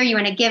hear, you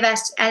want to give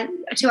us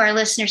to our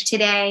listeners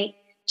today?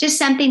 Just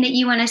something that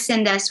you want to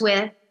send us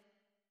with?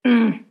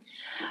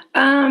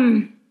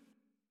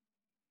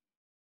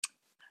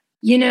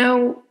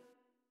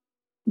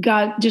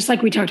 God, just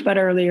like we talked about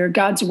earlier,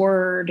 God's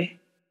word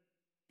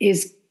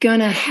is going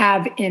to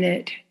have in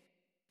it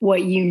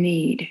what you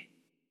need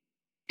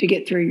to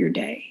get through your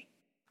day.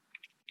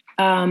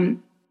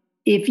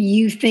 If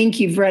you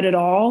think you've read it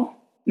all,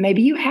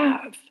 maybe you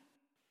have,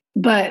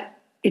 but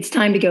it's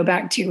time to go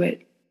back to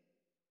it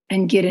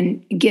and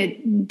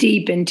get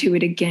deep into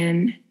it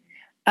again.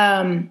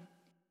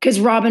 Because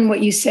Robin,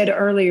 what you said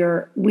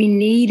earlier, we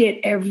need it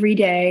every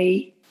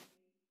day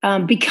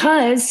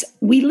because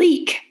we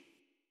leak.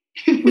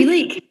 We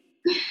leak.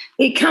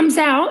 It comes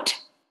out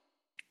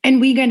and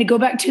we're going to go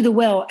back to the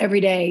well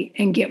every day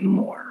and get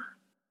more.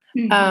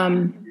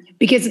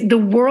 Because the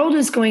world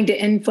is going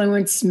to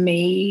influence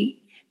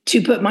me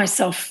to put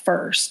myself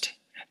first.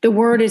 The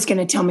word is going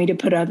to tell me to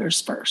put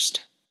others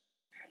first.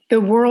 The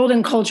world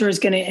and culture is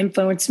going to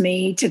influence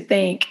me to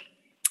think,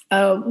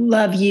 oh,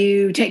 love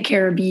you, take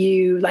care of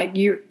you, like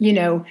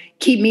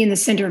keep me in the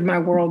center of my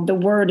world. The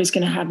word is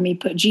going to have me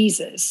put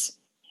Jesus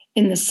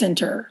in the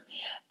center.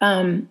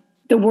 The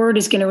word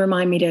is going to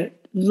remind me to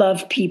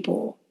love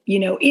people.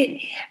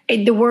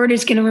 The word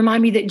is going to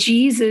remind me that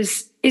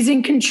Jesus is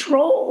in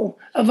control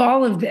of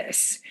all of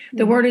this.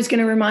 The word is going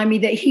to remind me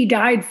that he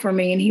died for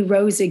me and he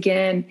rose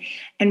again.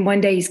 And one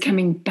day he's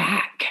coming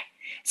back.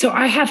 So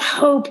I have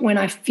hope when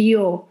I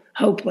feel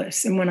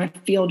hopeless and when I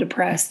feel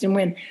depressed and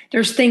when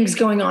there's things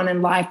going on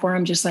in life where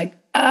I'm just like,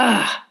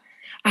 I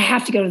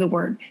have to go to the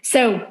word.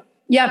 So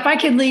yeah, if I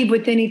could leave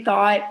with any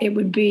thought, it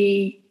would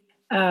be,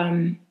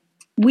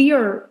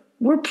 we're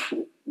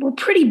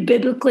pretty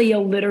biblically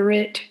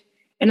illiterate,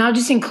 and I'll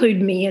just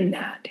include me in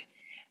that.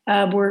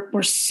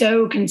 We're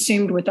so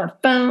consumed with our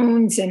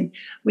phones and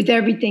with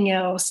everything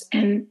else.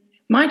 And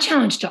my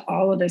challenge to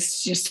all of us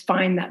is just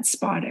find that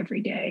spot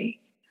every day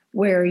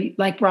where,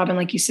 like Robin,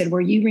 like you said,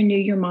 where you renew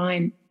your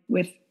mind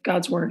with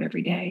God's word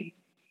every day.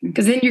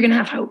 Because then you're going to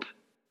have hope.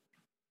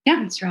 Yeah,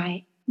 that's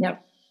right.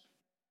 Yep.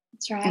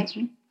 That's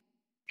right.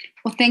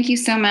 Well, thank you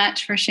so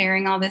much for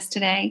sharing all this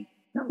today.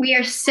 We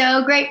are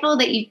so grateful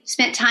that you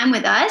spent time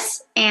with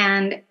us.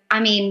 And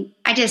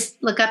I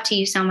just look up to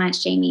you so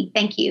much, Jami.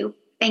 Thank you.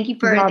 Thank you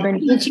for Robin.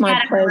 It's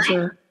my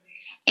pleasure.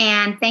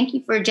 And thank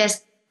you for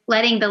just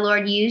letting the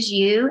Lord use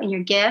you and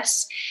your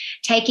gifts,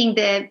 taking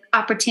the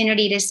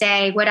opportunity to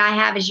say, what I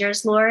have is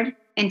yours, Lord,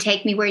 and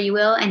take me where you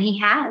will. And he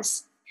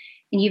has.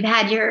 And you've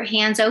had your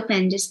hands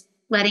open, just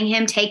letting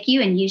him take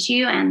you and use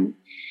you. And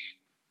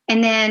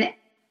then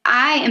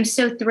I am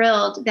so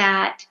thrilled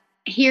that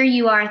here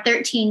you are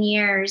 13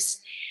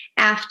 years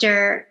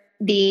after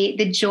the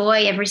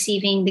joy of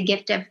receiving the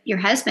gift of your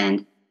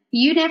husband.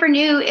 You never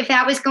knew if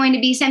that was going to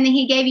be something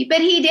he gave you,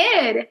 but he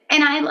did.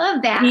 And I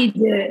love that. He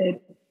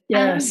did.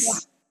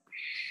 Yes.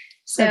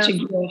 Such a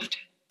gift.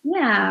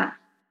 Yeah.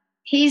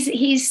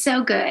 He's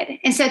so good.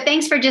 And so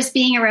thanks for just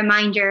being a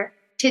reminder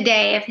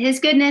today of his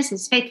goodness,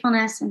 his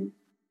faithfulness, and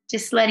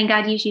just letting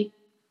God use you.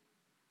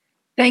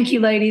 Thank you,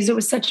 ladies. It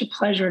was such a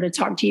pleasure to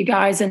talk to you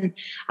guys. And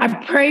I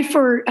pray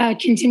for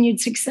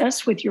continued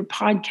success with your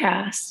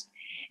podcast.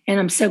 And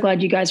I'm so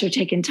glad you guys are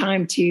taking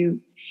time to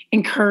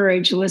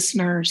encourage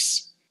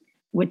listeners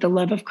with the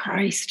love of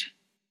Christ.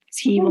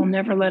 He will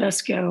never let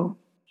us go.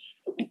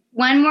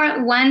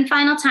 One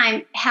final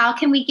time. How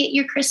can we get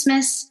your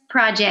Christmas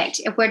project?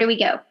 Where do we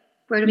go?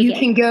 You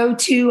can go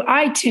to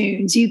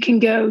iTunes. You can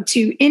go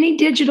to any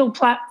digital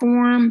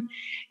platform.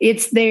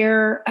 It's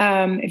there.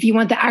 If you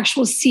want the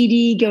actual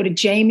CD, go to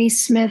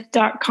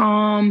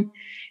jamismith.com,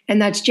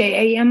 and that's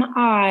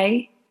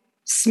JAMI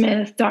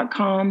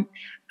Smith.com.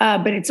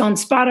 But it's on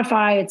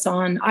Spotify. It's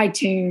on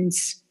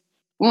iTunes.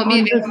 Will it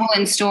be available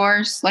in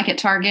stores like at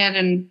Target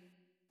and?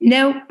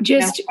 No,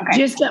 just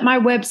at my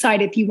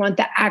website if you want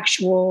the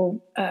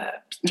actual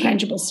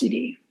tangible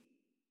CD.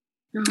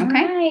 All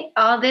right.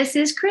 All this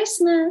is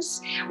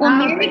Christmas. Well,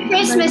 Merry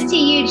Christmas to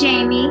you,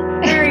 Jami.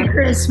 Merry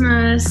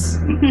Christmas.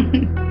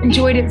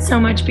 Enjoyed it so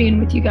much being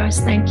with you guys.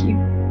 Thank you.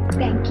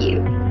 Thank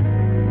you.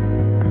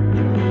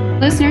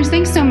 Listeners,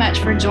 thanks so much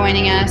for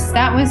joining us.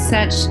 That was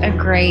such a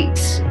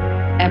great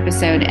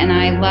episode. And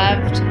I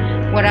loved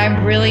what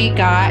I really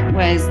got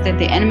was that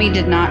the enemy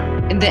did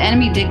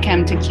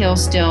come to kill,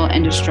 steal,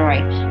 and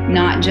destroy,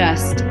 not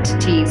just to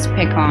tease,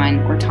 pick on,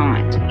 or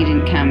taunt. He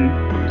didn't come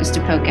just to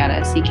poke at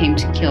us. He came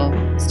to kill,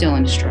 steal,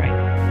 and destroy.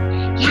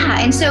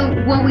 Yeah, and so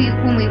when we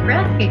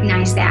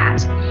recognize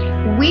that,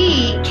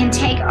 we can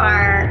take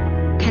our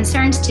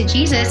concerns to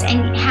Jesus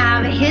and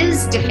have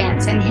his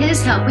defense and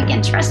his help. We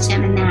can trust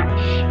him in that.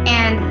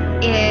 And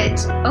it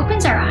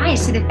opens our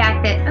eyes to the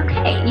fact that,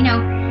 okay,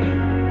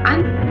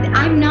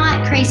 I'm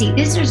not crazy.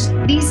 These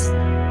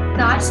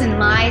thoughts and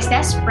lies,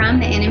 that's from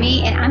the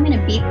enemy, and I'm going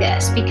to beat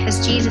this because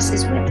Jesus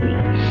is with me.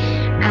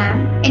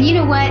 And you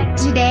know what?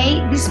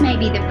 Today, this may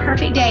be the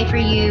perfect day for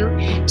you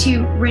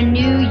to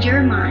renew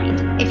your mind.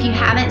 If you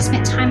haven't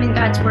spent time in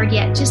God's Word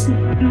yet, just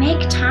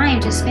make time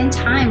to spend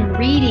time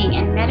reading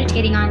and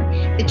meditating on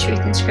the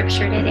truth in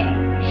Scripture today.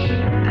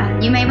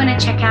 You may want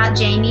to check out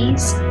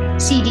Jami's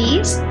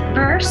CDs,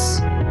 Verse,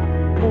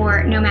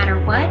 or No Matter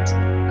What.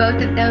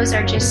 Both of those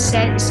are just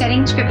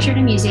setting Scripture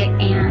to music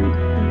and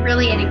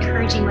really an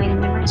encouraging way to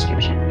memorize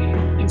Scripture.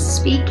 And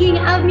speaking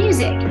of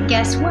music,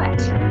 guess what?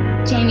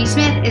 Jami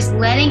Smith is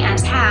letting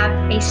us have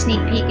a sneak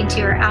peek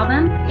into her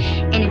album.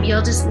 And if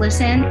you'll just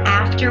listen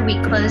after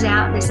we close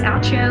out this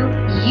outro,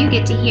 you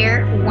get to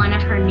hear one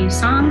of her new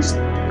songs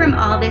from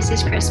All This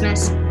Is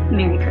Christmas.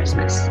 Merry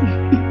Christmas.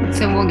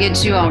 So we'll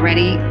get you all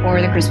ready for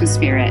the Christmas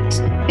spirit.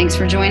 Thanks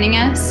for joining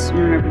us.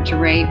 Remember to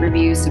rate,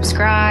 review,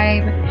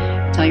 subscribe,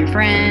 tell your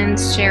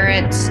friends, share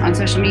it on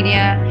social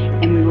media,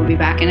 and we will be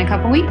back in a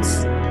couple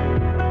weeks.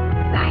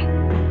 Bye.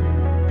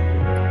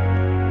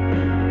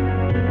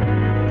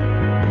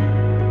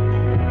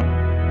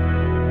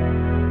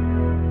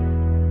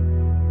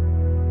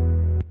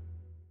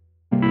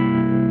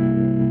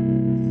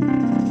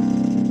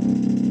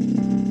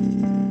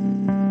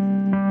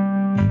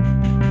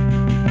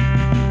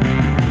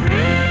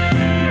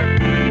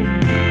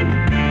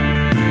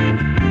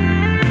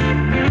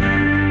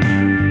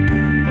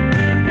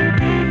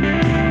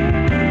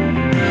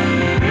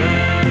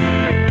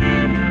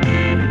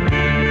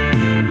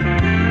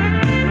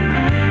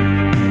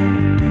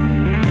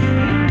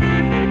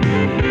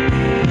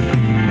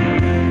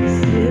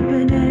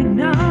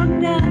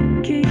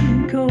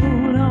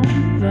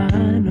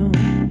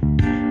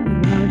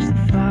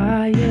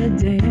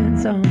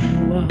 Dance on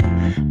the wall.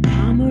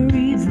 Mama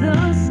reads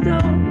the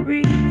story.